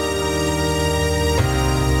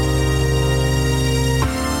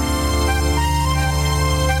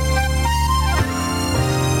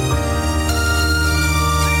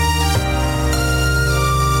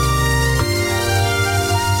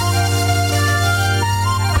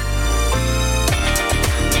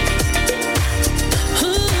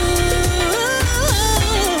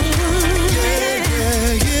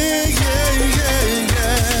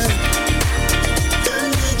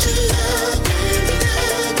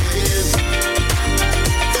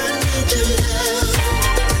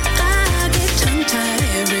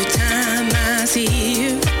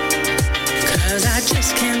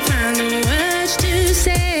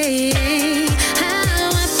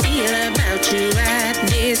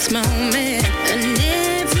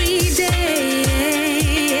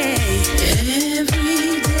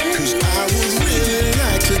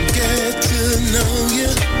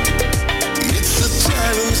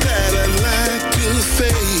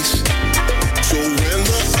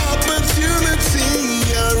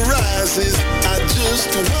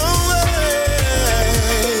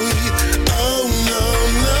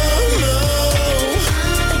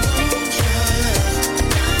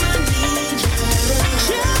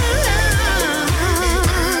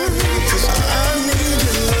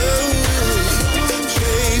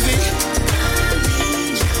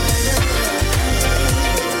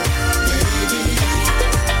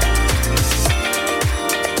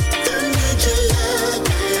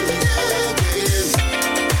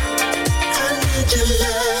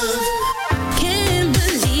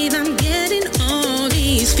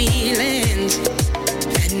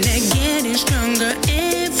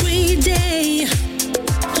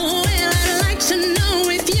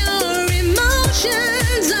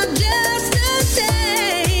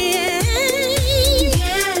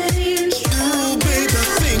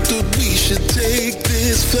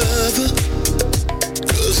 further,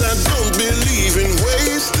 'cause I don't believe in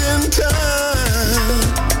wasting time.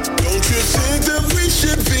 Don't you think that we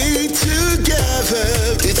should be together?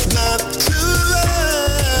 It's not too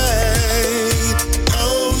late.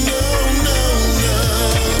 Oh no, no, no.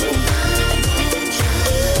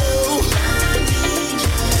 Oh, I need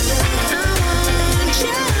your love. I want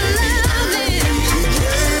your loving.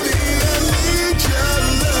 Baby, I need your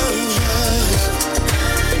love. I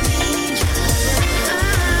need your love. I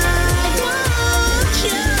want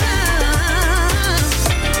your love.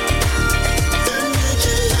 I need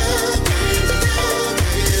your love, baby,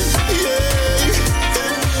 yeah. I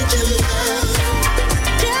need your love,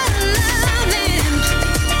 your loving.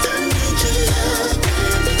 I need your love,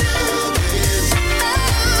 baby, I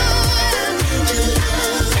need your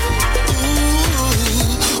love.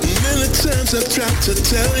 Ooh, many times I've tried to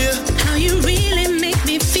tell you How you really make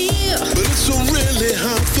me feel. but it's so really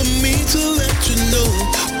hard for me to let you know,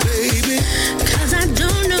 baby. 'Cause I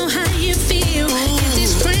don't know how you feel. Is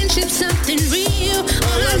this friendship something real?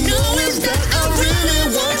 All I know is that I really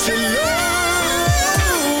want your love.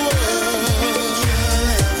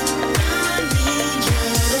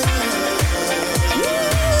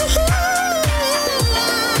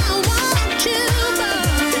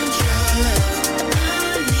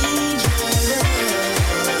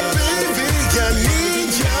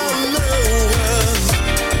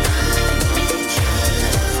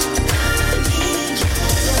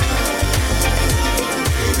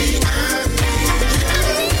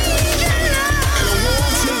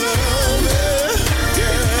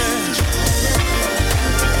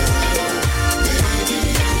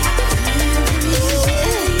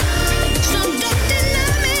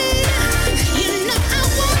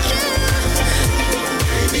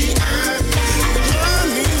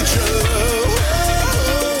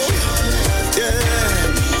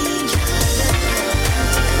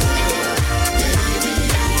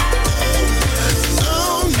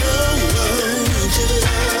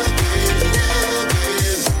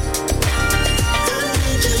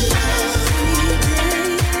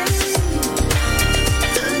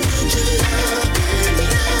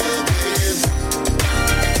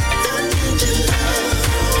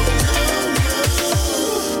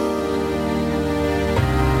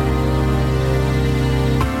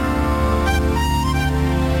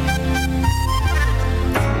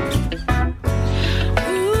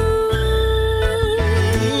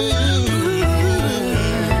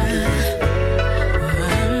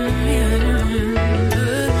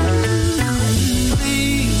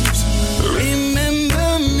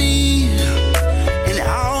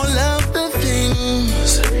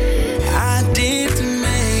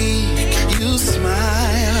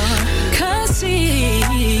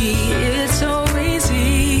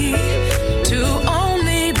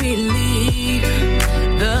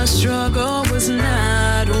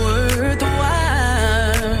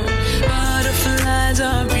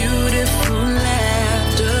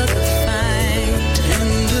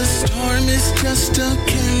 just a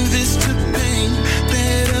canvas to paint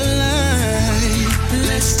better life.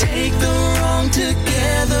 Let's take the wrong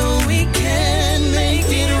together, we can make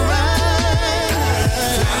it right.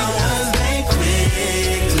 Flowers, they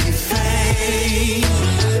quickly fade.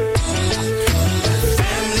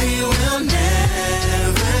 Family will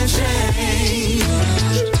never change.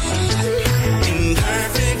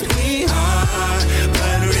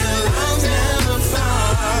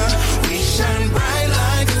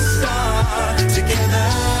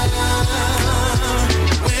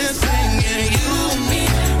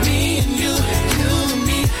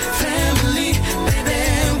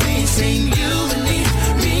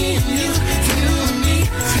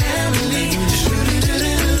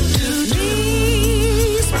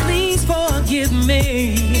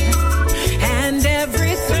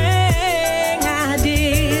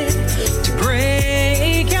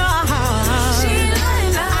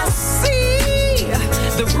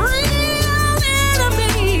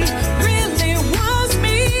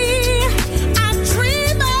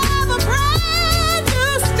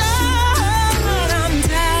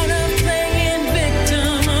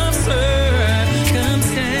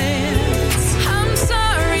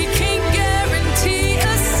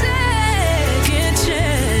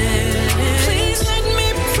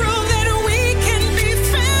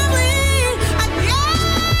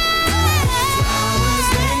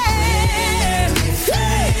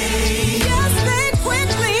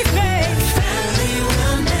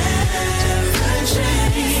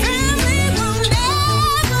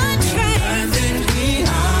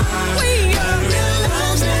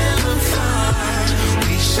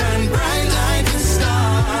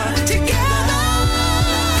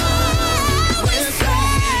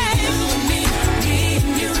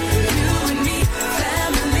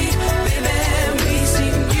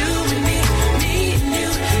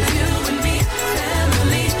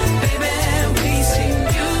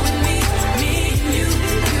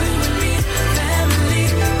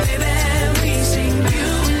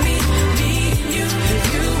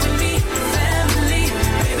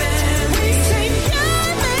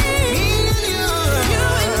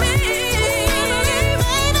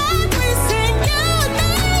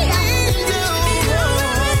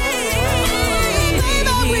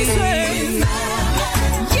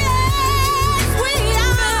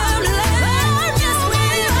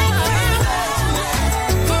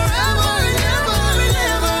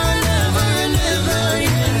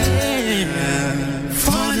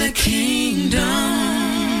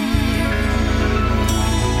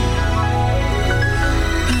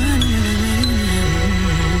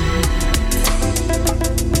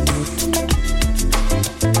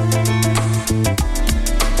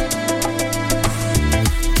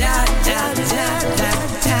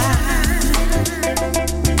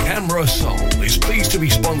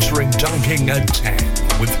 at 10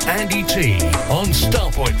 with Andy T on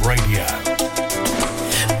Starpoint Radio.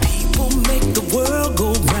 People make the world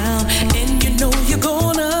go round, and you know you're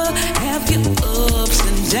gonna have your ups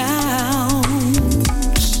and downs.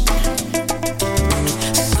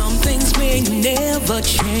 Some things may never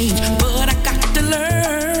change, but I got to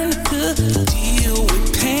learn to deal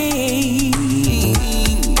with pain.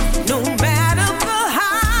 No matter the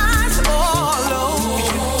highs or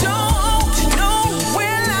lows, you don't know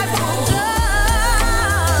when life will die.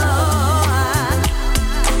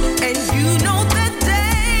 And you know that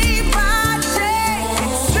day by day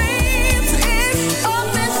it seems it's a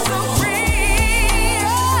mystery.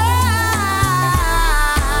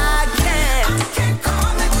 I can't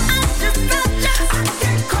call it. I just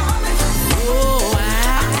can't call it. Oh,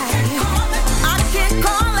 I can't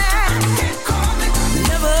call it.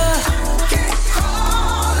 Never.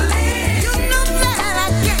 You know that I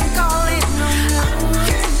can't call it.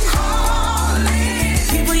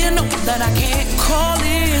 People, you know that I can't call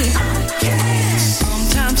it.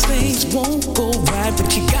 Sometimes things won't go right,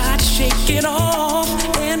 but you gotta shake it off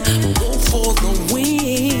and go for the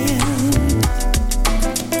win.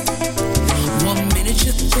 One minute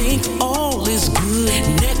you think all is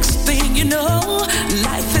good, next thing you know,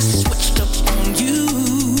 life is switched up on you.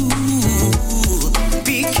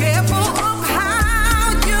 Be careful of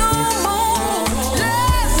how you move.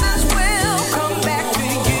 Lessons will come back to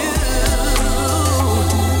you.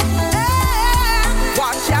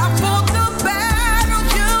 Watch out for the battle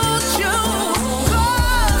you choose,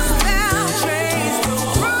 'cause now trains the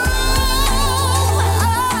road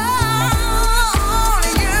on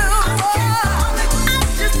you.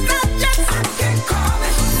 I just can't call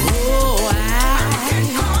it. Oh,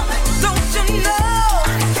 don't you know?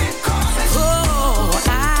 Oh, I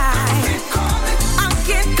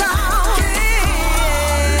can't call it.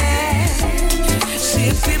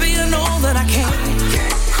 See, baby, you know that I can't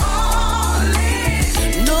call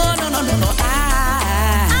it. No, I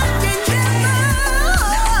can't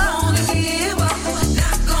give up.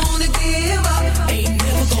 Not gonna give up. Ain't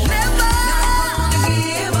never gonna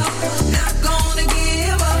give up. Not gonna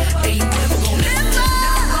give up. Ain't never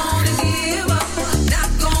gonna give up.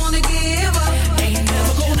 Not gonna give up. Ain't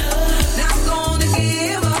never gonna not gonna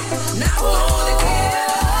give up. Not gonna give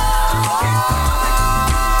We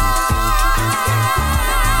ain't never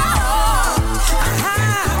gonna give up.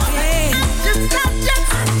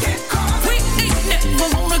 Never.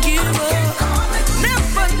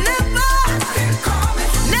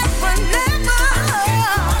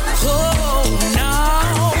 Oh, no.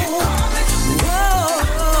 Whoa.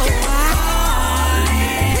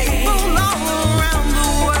 People all around the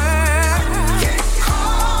world.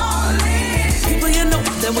 People, you know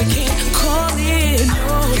that we can't call it. No.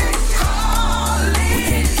 We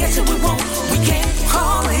can't guess it, we won't. We can't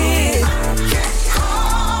call it.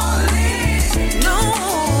 No.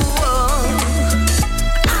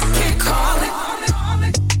 I can't call it.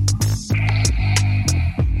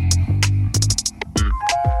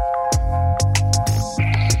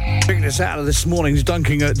 Picking us out of this morning's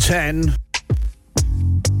Dunking at 10.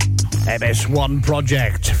 MS1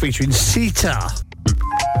 Project featuring Sita.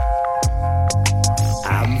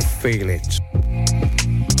 And Feel It.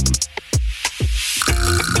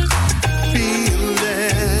 Feel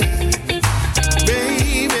that,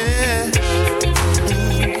 baby.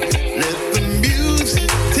 Let the music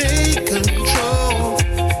take control.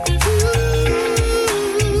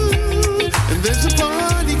 Ooh, and there's a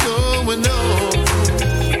party going on.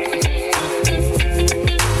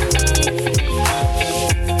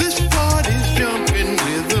 This party's jumping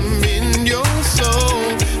rhythm in your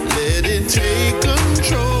soul. Let it take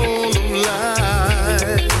control of life.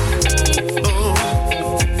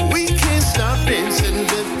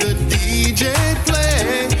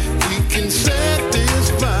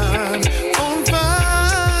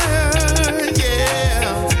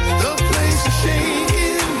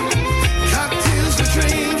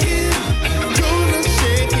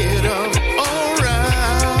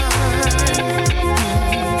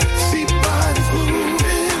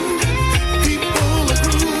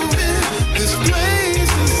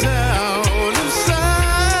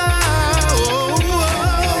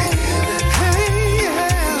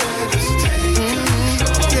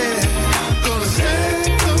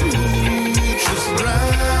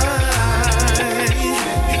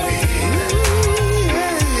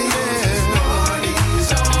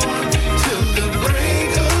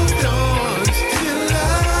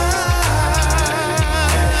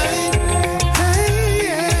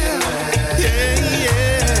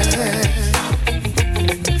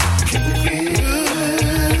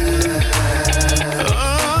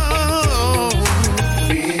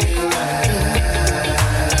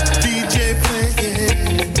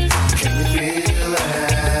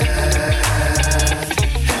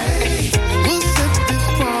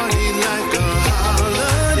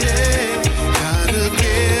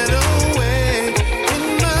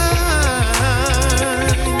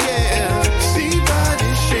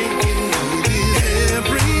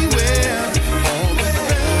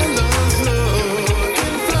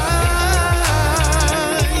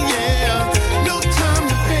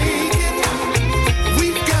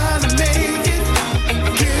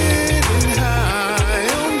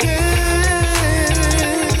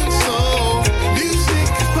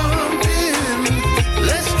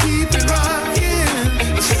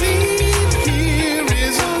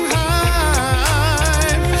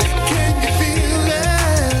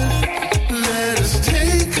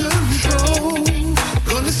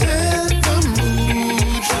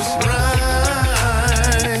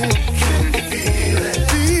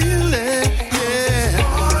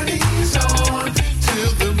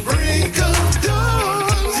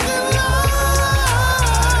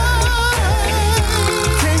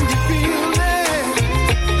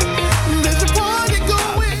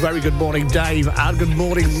 Very good morning, Dave, and good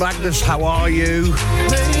morning, Magnus. How are you?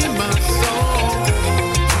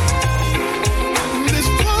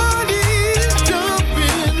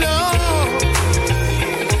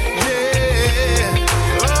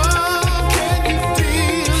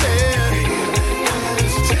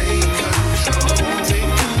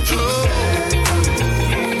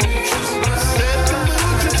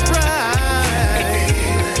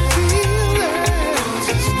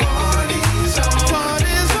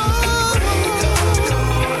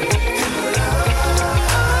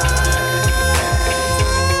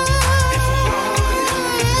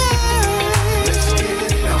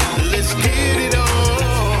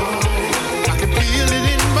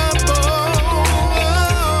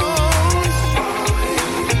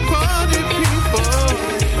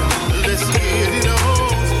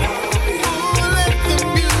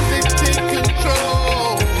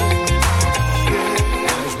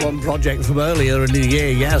 Project from earlier in the year,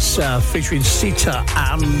 yes, featuring Sita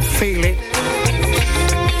and Feel It.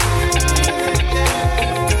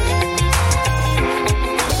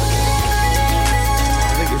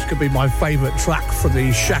 I think this could be my favourite track from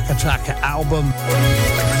the Shack Attack album,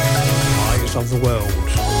 Eyes of the World.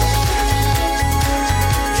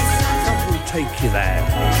 That will take you there.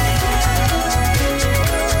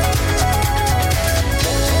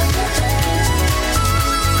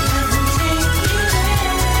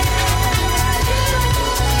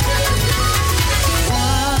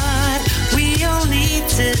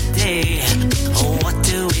 Today, what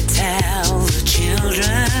do we tell the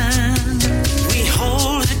children? We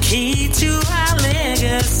hold the key to our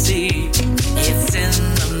legacy. It's in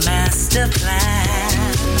the master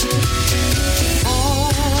plan.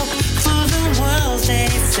 Hope for the world, they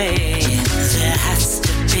say. There has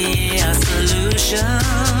to be a solution.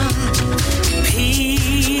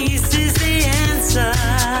 Peace is the answer.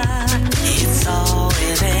 It's all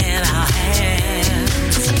within our hands.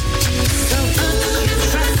 So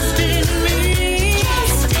trust in me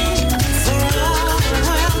for all the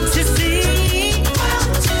world to see.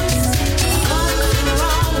 All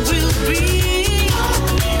wrong will be,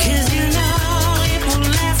 'cause you know it will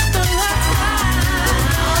last a while.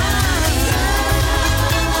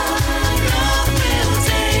 Love will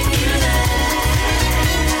take you there.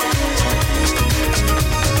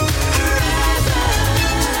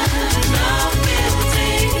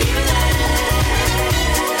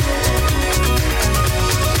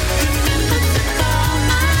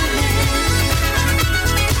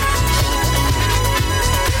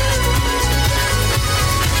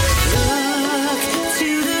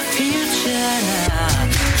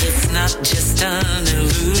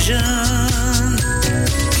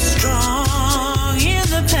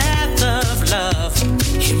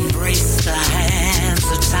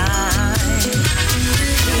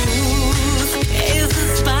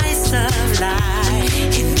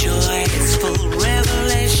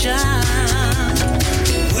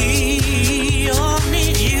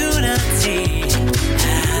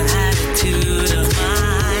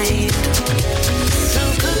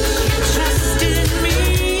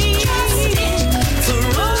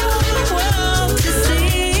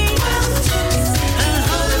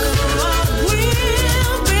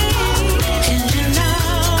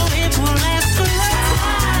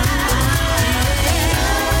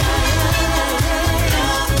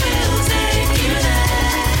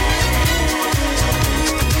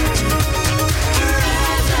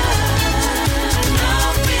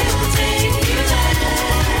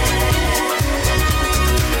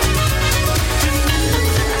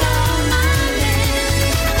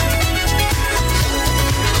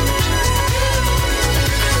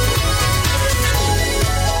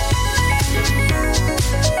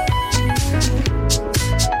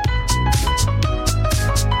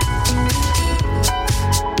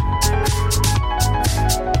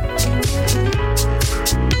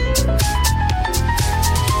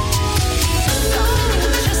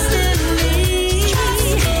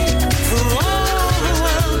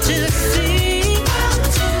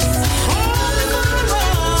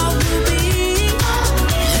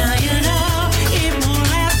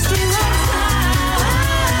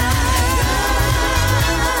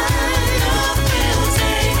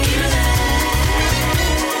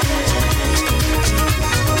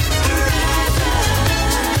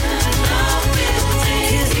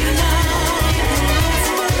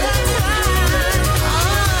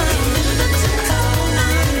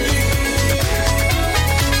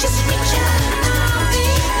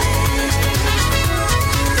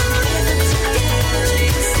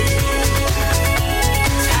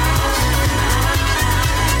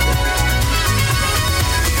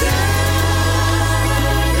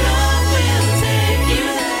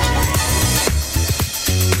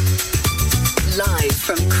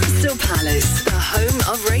 Palace, the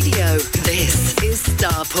home of radio. This is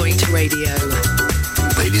Starpoint Radio.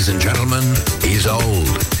 Ladies and gentlemen, he's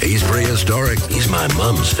old, he's prehistoric, he's my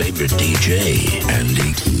mom's favorite DJ,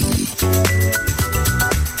 Andy Key.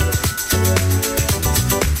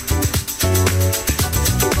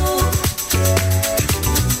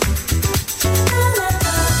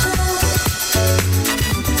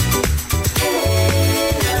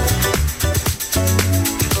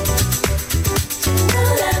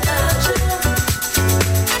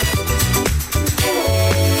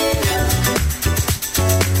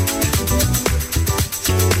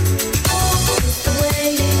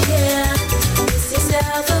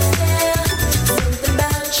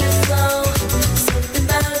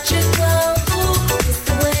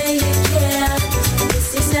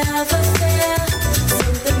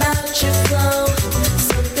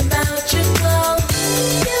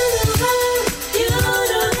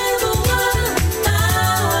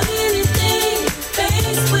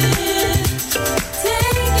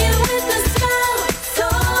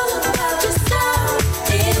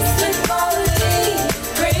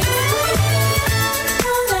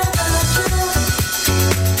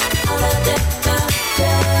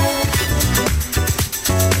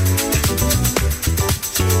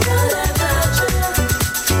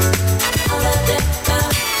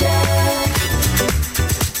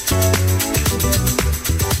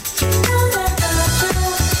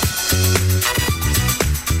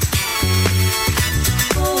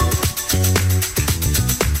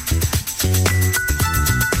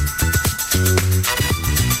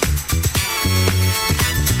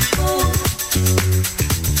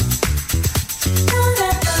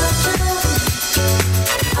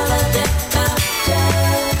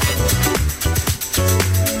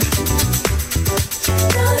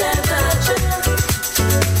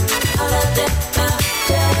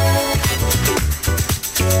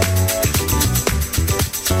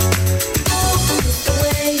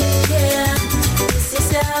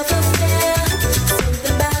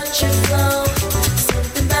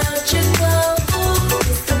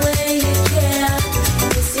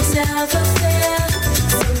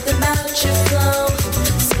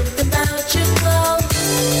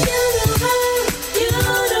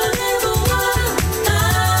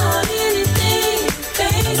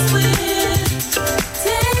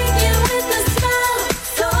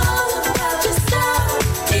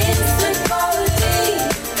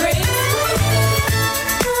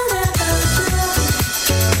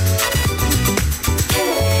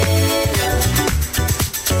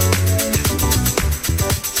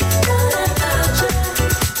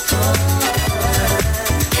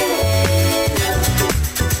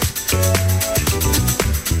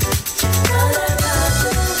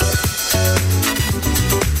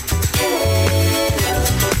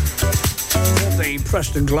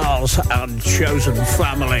 Preston Glass and Chosen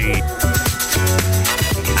Family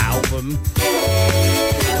album.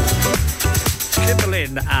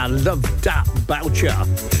 Kimberlyn and Love Dat Boucher. I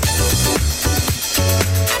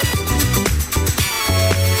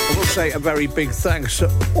will say a very big thanks to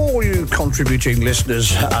all you contributing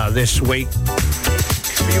listeners this week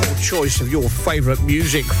for your choice of your favourite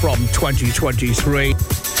music from 2023.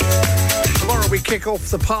 Tomorrow we kick off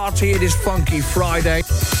the party. It is Funky Friday.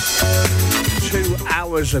 2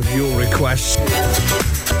 hours of your requests.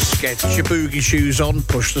 Get your boogie shoes on,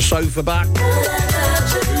 push the sofa back,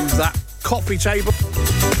 move that coffee table.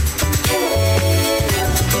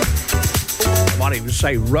 I might even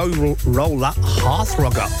say roll that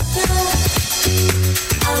hearthrug up.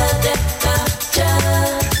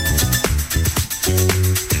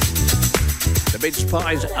 The mince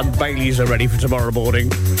pies and Baileys are ready for tomorrow morning.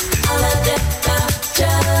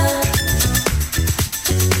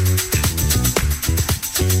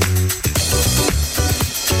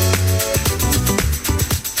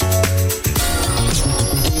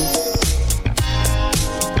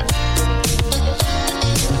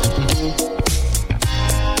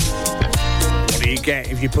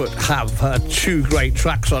 If you have 2 great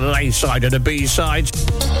tracks on an A side and a B side,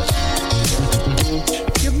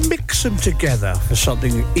 you mix them together for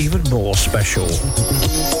something even more special.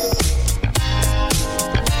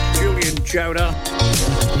 Julian Jonah,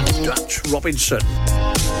 Dutch Robinson,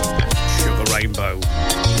 Sugar Rainbow.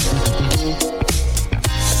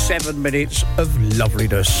 7 minutes of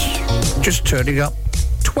loveliness. Just turning up.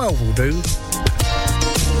 12 will do.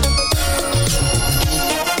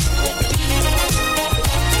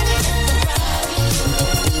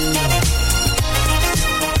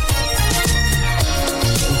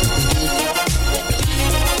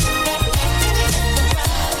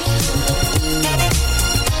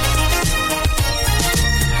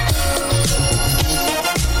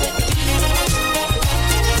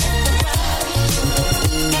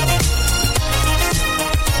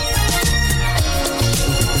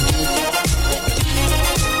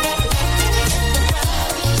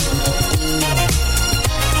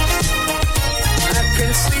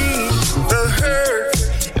 see the hurt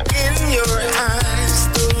in your eyes,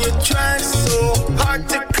 though you try so hard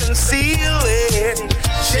to conceal it.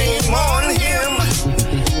 Shame on him,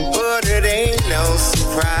 but it ain't no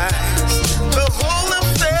surprise. The whole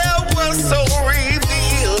affair was so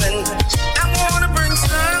revealing. I wanna bring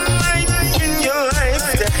sunlight in your life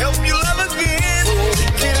to help you love again. We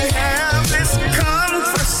can have this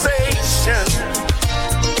conversation.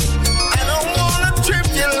 I don't wanna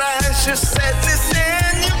trivialize your sadness,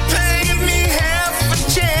 and you paid me half a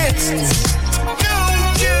chance. Don't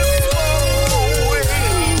just walk away.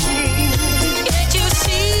 Can't you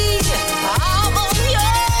see I'm on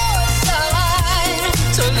your side?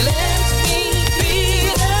 So let me be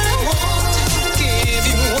the one to give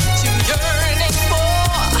you what you're yearning for.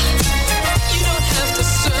 You don't have to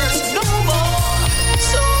search no more.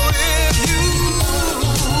 So if you,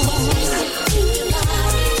 I'm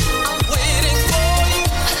waiting for you.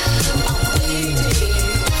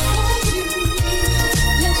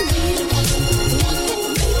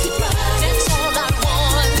 That's all I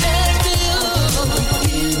wanna do.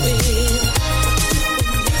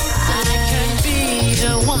 I can be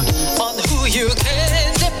the one on who you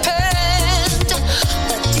can depend,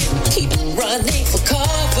 but you keep running for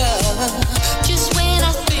cover. Just when I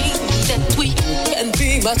think that we can be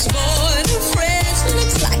much more than friends,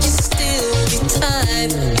 looks like it's still be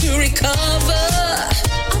time to recover.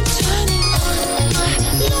 I'm turning on my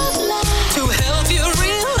love light to help you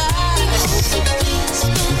realize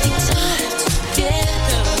spending time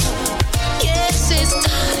together. Yes, it's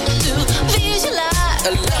time to visualize a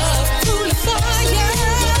love full of fire.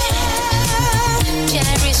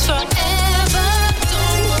 Cherish forever,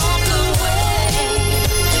 don't walk away.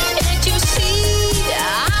 Can't you see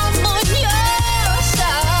I'm on your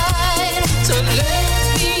side? So let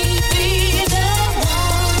me be the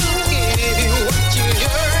one to give you what you're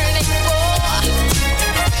yearning for.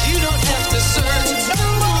 You don't have to search no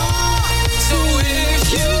more. So if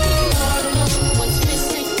you don't know what's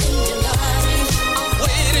missing in your life, I'm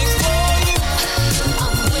waiting for you.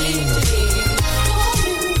 I'm waiting for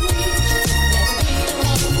you.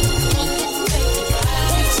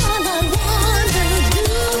 That's all I wanna do.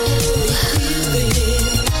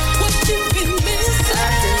 What you've been missing.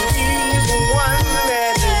 The one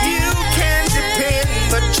that you can depend,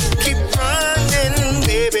 but you keep running,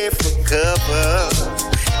 baby, for cover.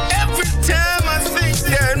 Every time I think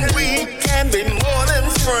that we can be more than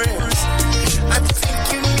friends, I think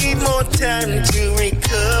you need more time to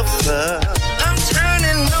recover. I'm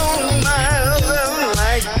turning on my other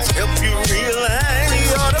light to help you realize we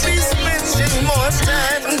ought to be spending more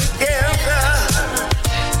time together.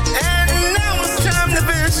 And now it's time to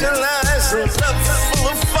visualize a love full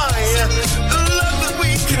of fire, the love that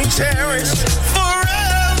we can cherish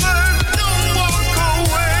forever. Don't walk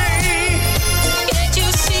away. Can't you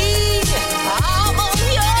see I'm on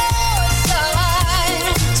your side?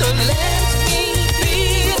 So let me be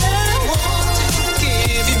the one to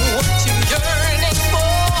give you what you're yearning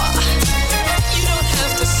for. You don't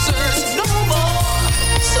have to search no more.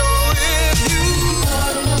 So if you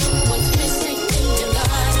don't know what's missing in your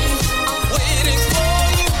life, I'm waiting for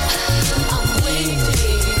you. I'm waiting for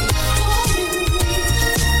you.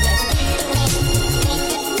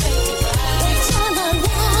 That's all I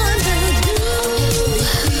wanna do.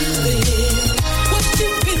 What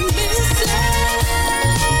you've been missing.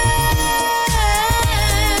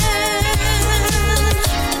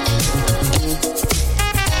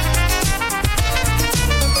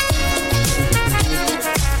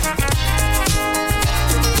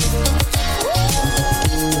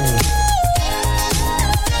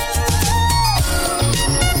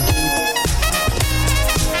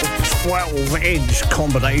 A 12-inch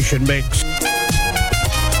combination mix.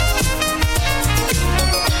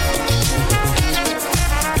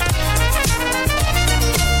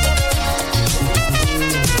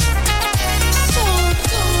 So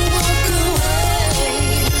don't walk away.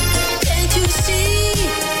 Can't you see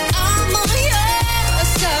I'm on your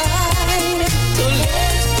side? So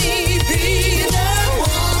let me be the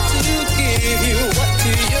one to give you what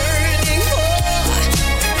you're yearning for.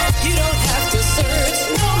 You don't have to search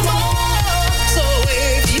no more. So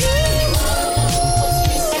if you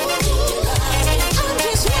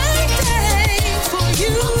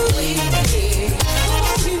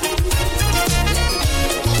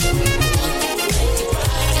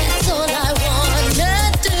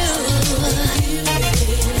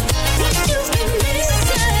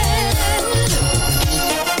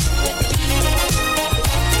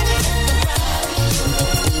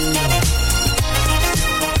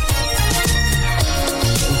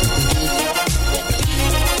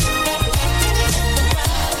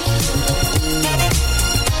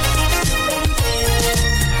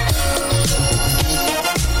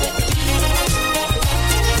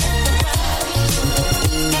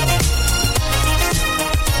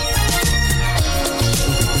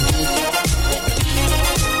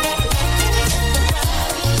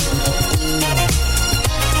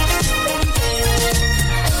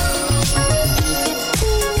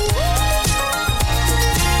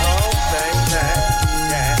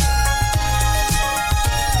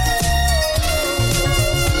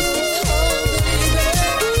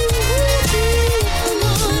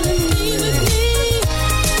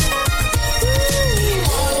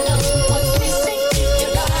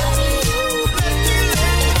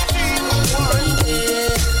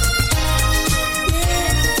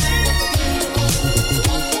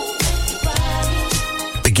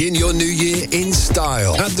your new year in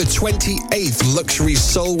style at the 28th Luxury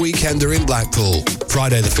Soul Weekender in Blackpool.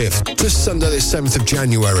 Friday the 5th to Sunday the 7th of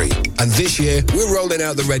January. And this year, we're rolling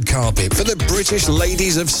out the red carpet for the British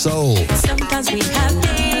Ladies of Soul. Sometimes we have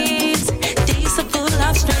days are full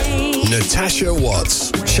of strain. Natasha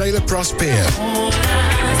Watts, Shayla Prosper,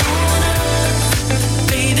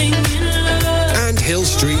 and Hill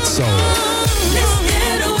Street Soul.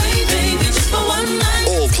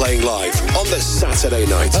 All playing live on the Saturday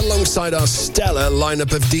night alongside our stellar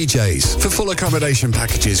lineup of DJs. For full accommodation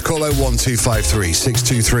packages, call 01253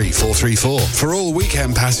 623 434. For all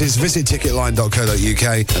weekend passes, visit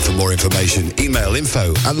ticketline.co.uk, and for more information, email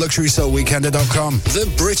info@luxurysoulweekender.com. The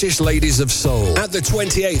British Ladies of Soul at the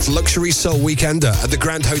 28th Luxury Soul Weekender at the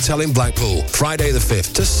Grand Hotel in Blackpool. Friday the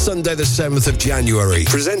 5th to Sunday the 7th of January.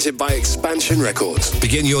 Presented by Expansion Records.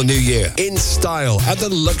 Begin your new year in style at the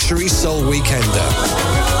Luxury Soul Weekender.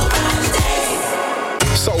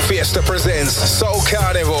 Soul Fiesta presents Soul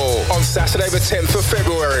Carnival on Saturday the 10th of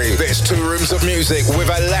February. There's 2 rooms of music with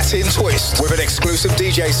a Latin twist, with an exclusive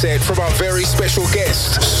DJ set from our very special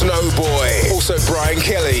guest, Snowboy. Also Brian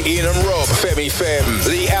Kelly, Ian and Rob, Femi Fem,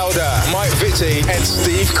 Lee Alder, Mike Vitti and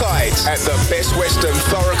Steve Kite at the Best Western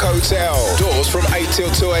Thurrock Hotel. Doors from 8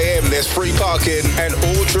 till 2 a.m. There's free parking and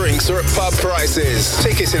all drinks are at pub prices.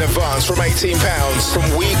 Tickets in advance from £18 from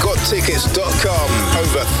wegottickets.com.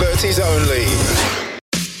 Over 30s only.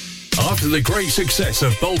 After the great success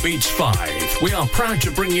of Bowl Beach 5, we are proud to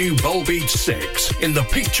bring you Bowl Beach 6 in the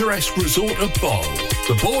picturesque resort of Bowl.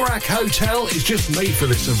 The Borak Hotel is just made for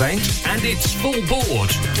this event, and it's full board.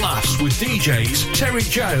 Plus, with DJs Terry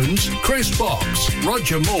Jones, Chris Box,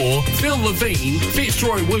 Roger Moore, Phil Levine,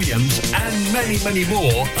 Fitzroy Williams, and many, many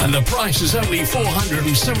more. And the price is only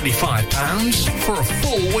 £475 for a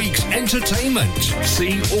full week's entertainment.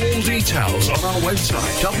 See all details on our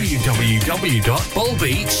website,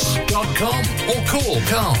 www.bowlbeats.com, or call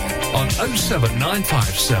Carl on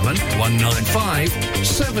 07957 195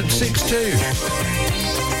 762.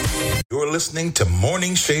 You're listening to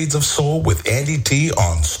Morning Shades of Soul with Andy T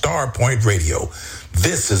on Starpoint Radio.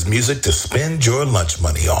 This is music to spend your lunch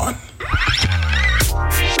money on.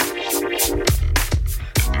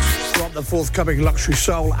 From the forthcoming Luxury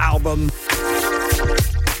Soul album,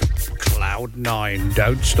 Cloud 9,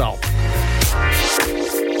 Don't Stop.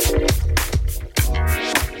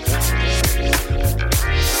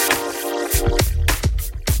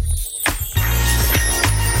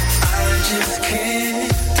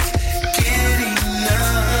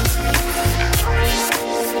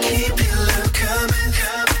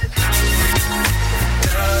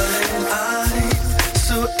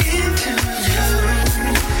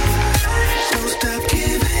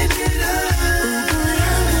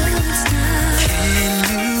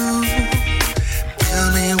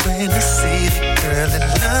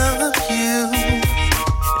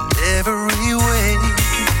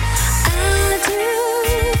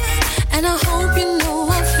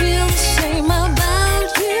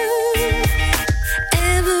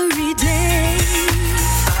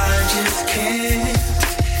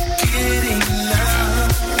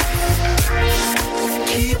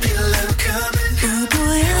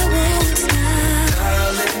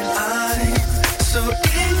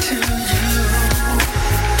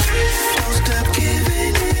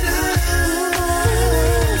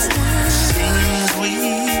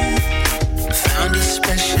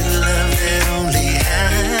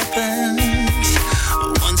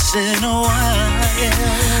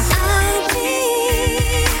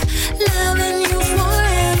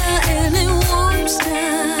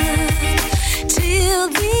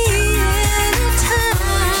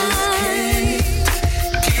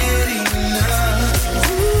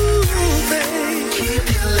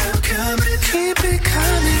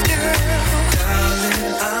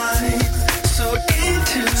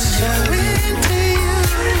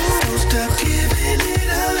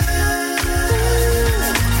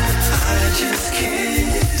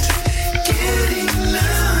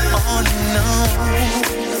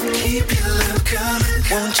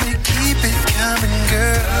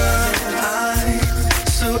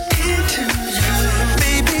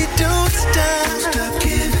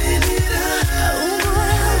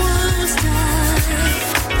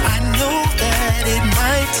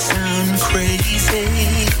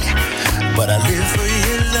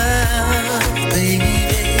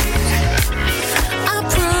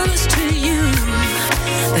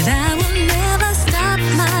 Stop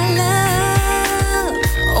my love.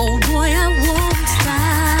 Oh boy, I won't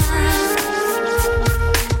stop.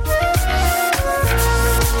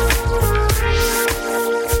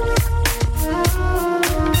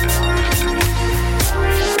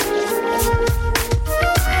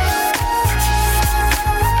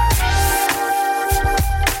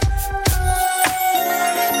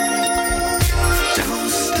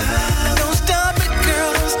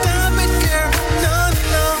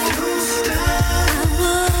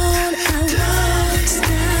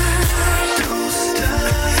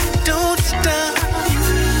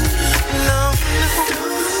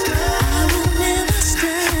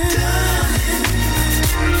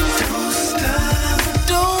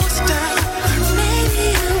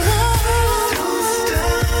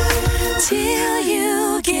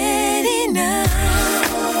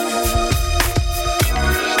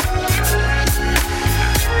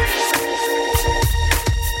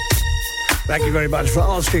 Thank you very much for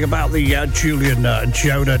asking about the Julian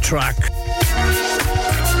Jonah track.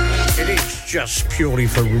 It is just purely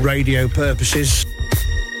for radio purposes.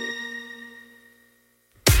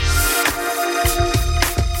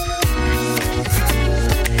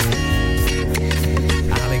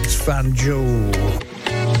 Alex Van Jewel,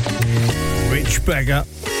 Rich Beggar,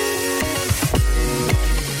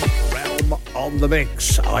 Realm on the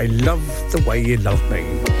mix. I love the way you love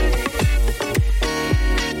me.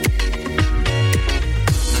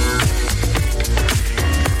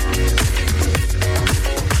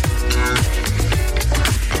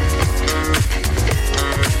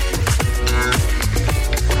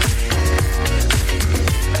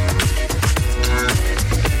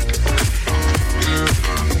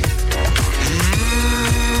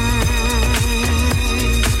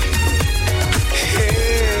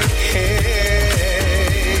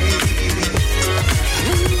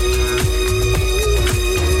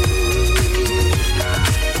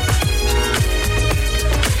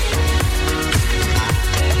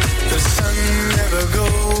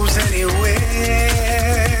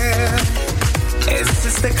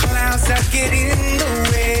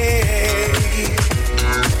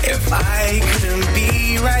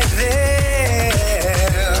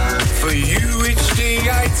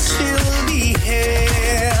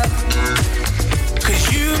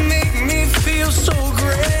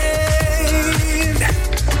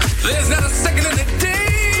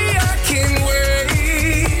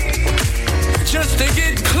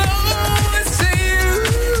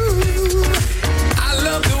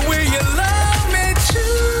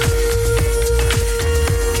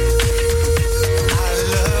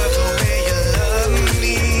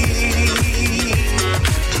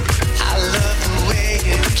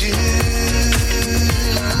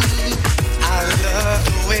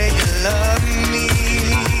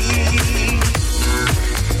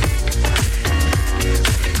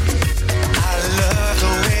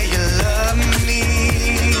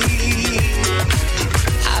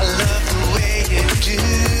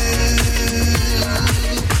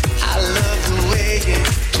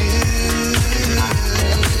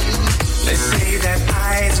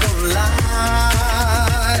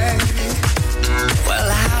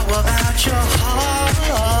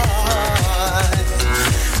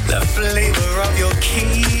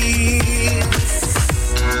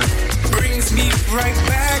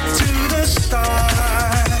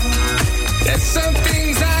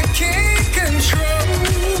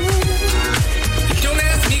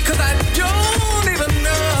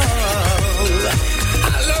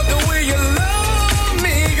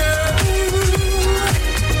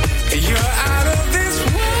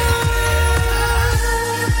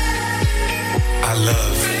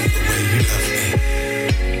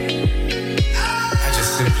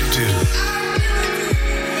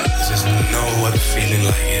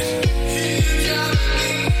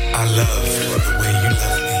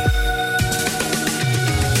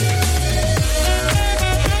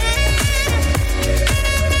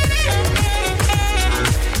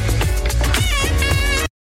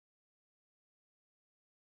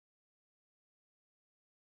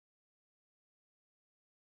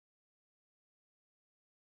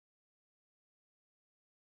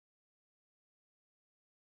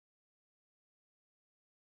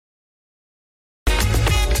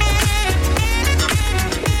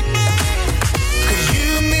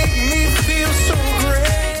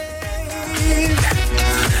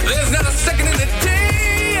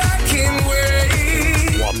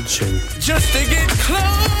 Just to get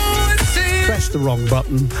close to you. Press the wrong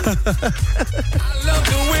button. I love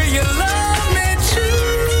the way you love me too.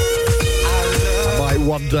 I might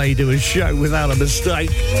one day do a show without a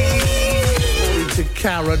mistake. Morning to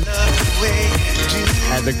Karen.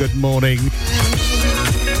 And a good morning.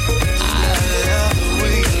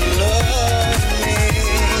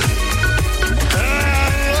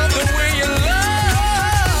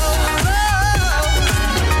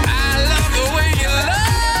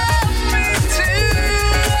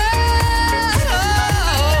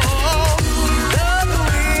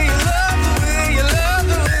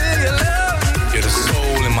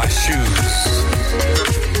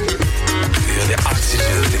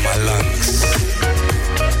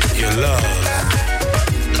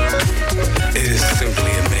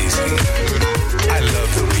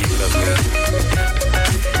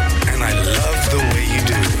 Love the way you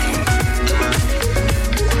do.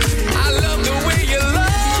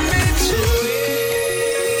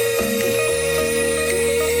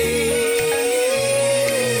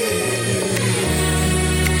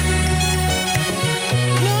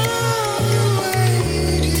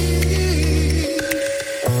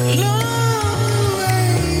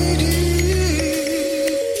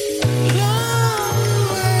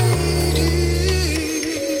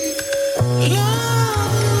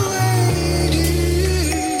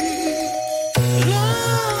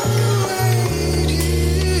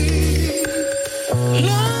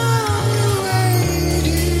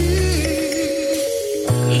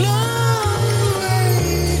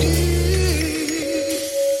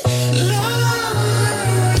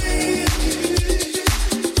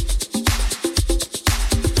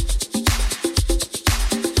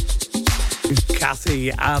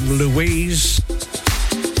 Kathy and Louise.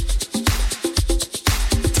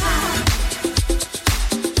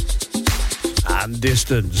 And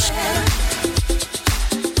Distance.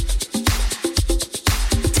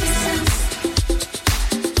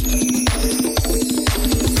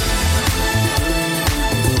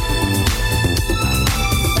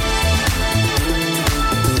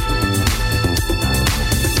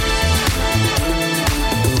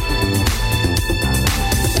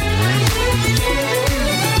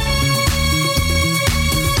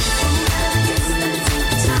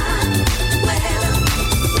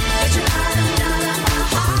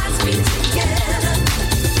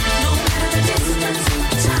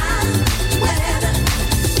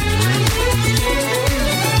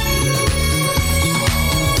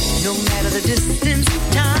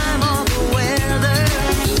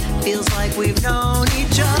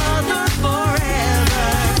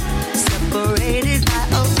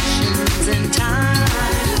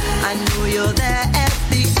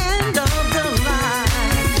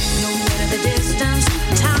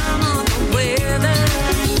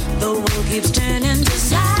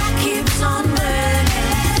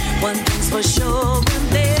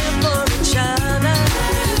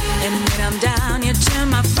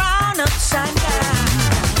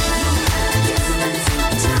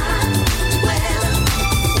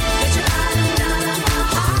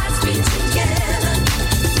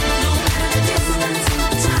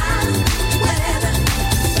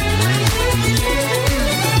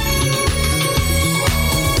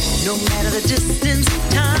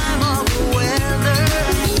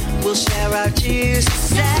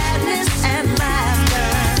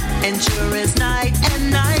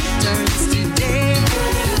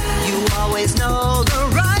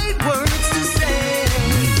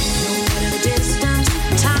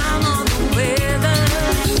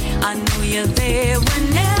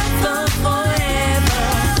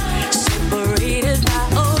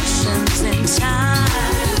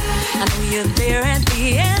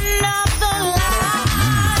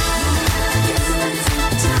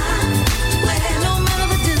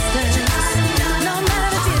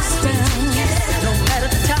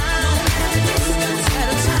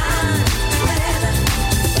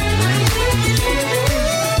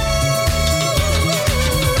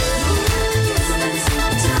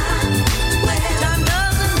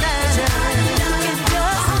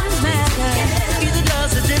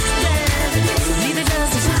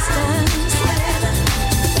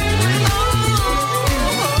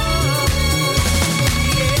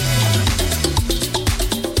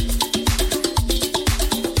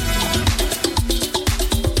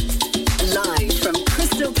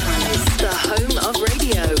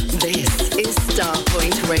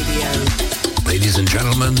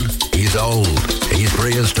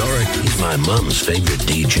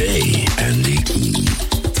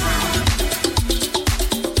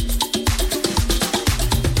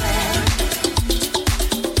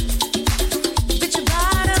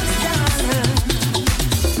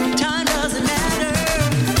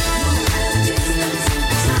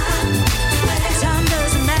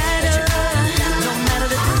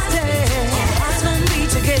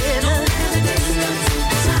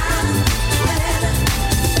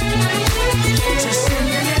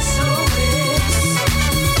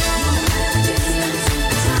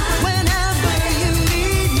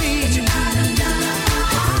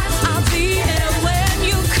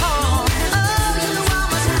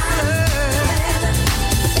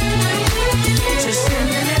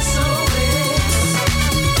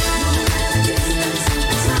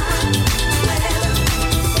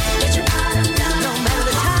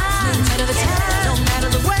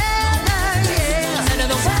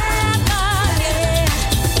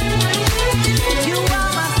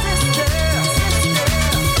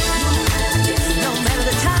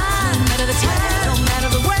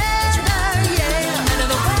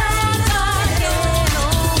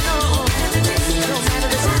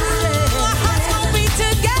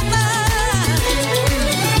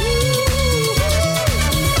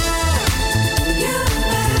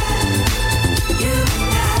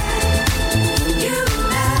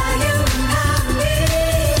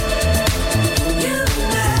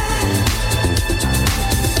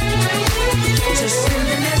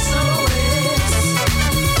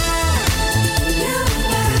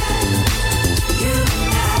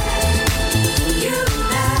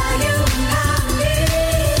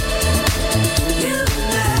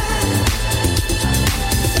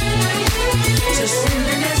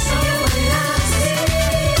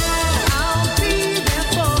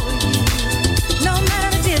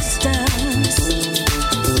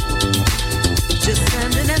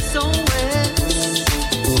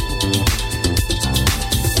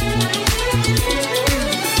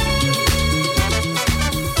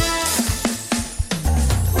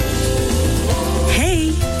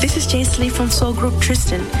 is Jason Lee from soul group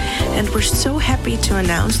Tristan, and we're so happy to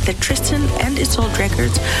announce that Tristan and Isolde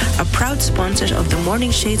Records are proud sponsors of the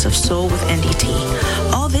Morning Shades of Soul with Andy T.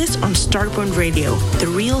 All this on Starpoint Radio, the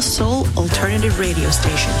real soul alternative radio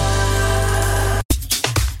station.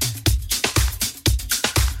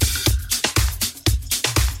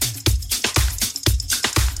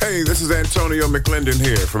 Hey, this is Antonio McClendon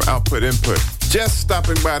here from Output Input. Just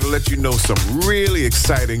stopping by to let you know some really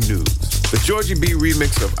exciting news. The Georgie B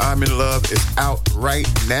remix of I'm in Love is out right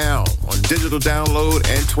now on digital download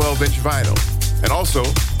and 12-inch vinyl. And also,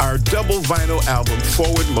 our double vinyl album,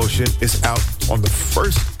 Forward Motion, is out on the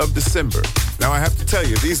 1st of December. Now, I have to tell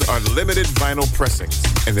you, these are limited vinyl pressings,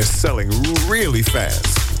 and they're selling really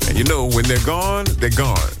fast. And you know, when they're gone, they're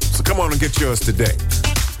gone. So come on and get yours today.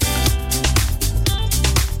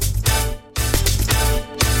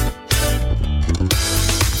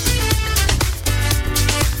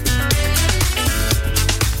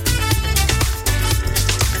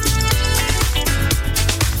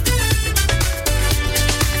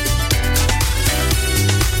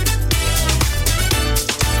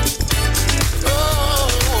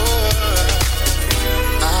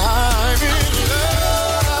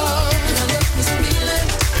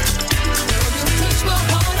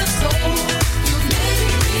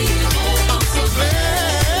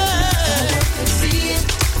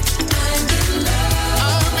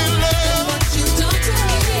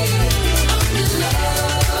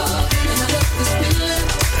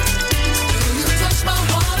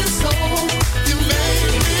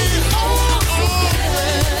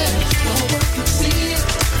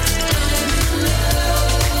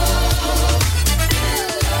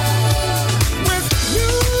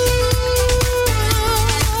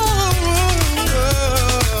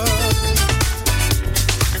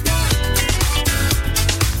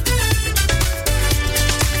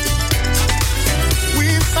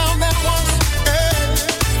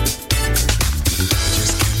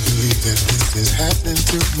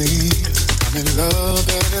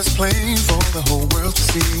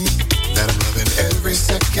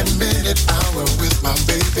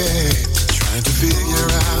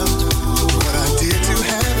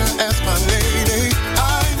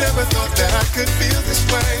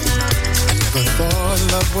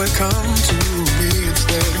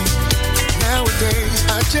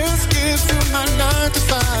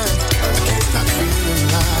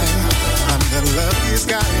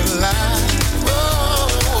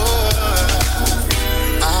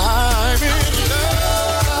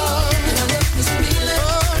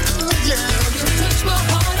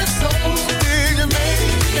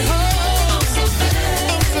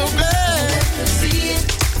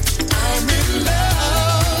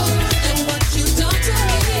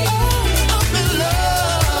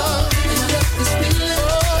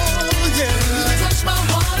 Touch my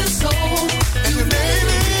heart and soul.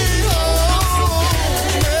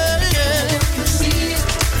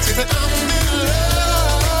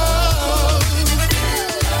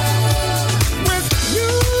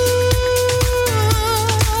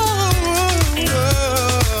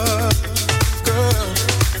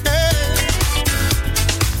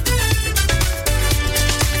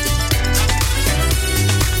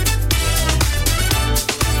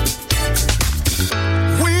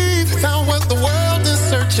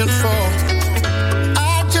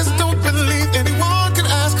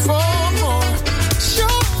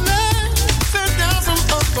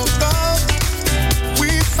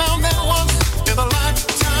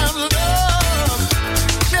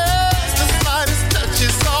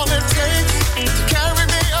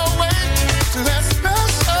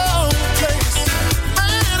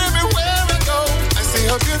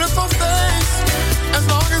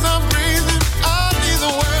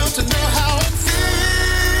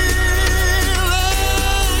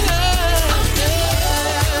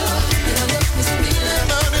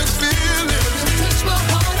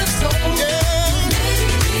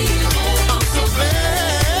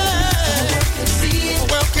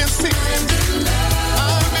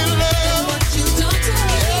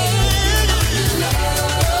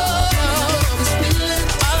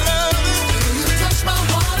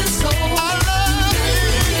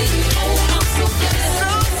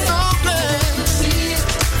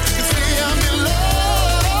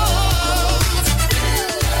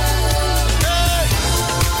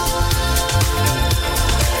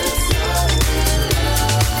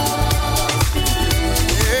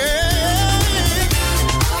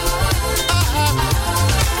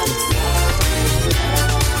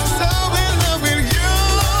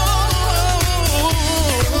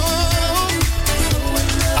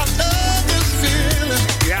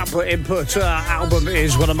 Input album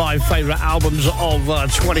is one of my favourite albums of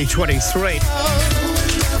 2023. I'm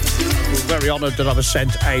very honoured that I was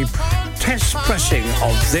sent a test pressing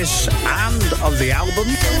of this and of the album.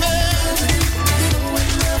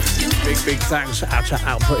 Big thanks out to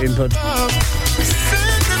Output Input.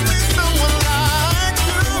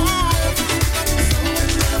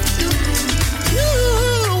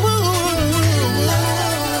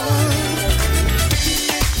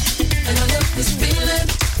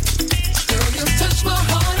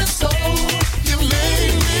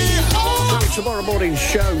 Tomorrow morning's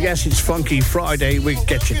show, yes, it's Funky Friday. We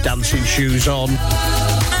get your dancing shoes on.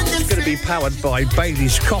 It's going to be powered by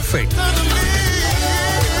Bailey's Coffee.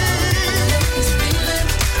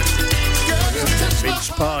 Mince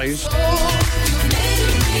pies.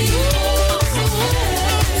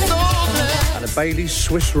 And a Bailey's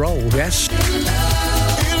Swiss roll, yes.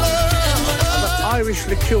 Other Irish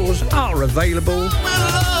liqueurs are available.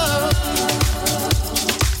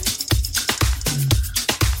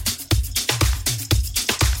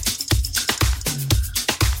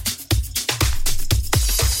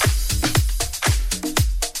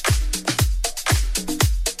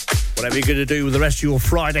 Whatever you're going to do with the rest of your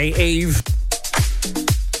Friday Eve,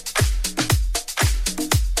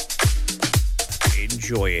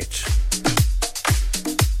 enjoy it.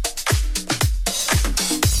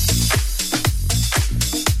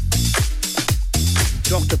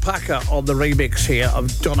 Dr. Packer on the remix here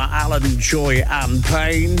of Donna Allen, Joy and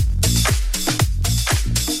Pain.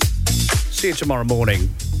 See you tomorrow morning.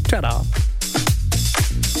 Ta-da.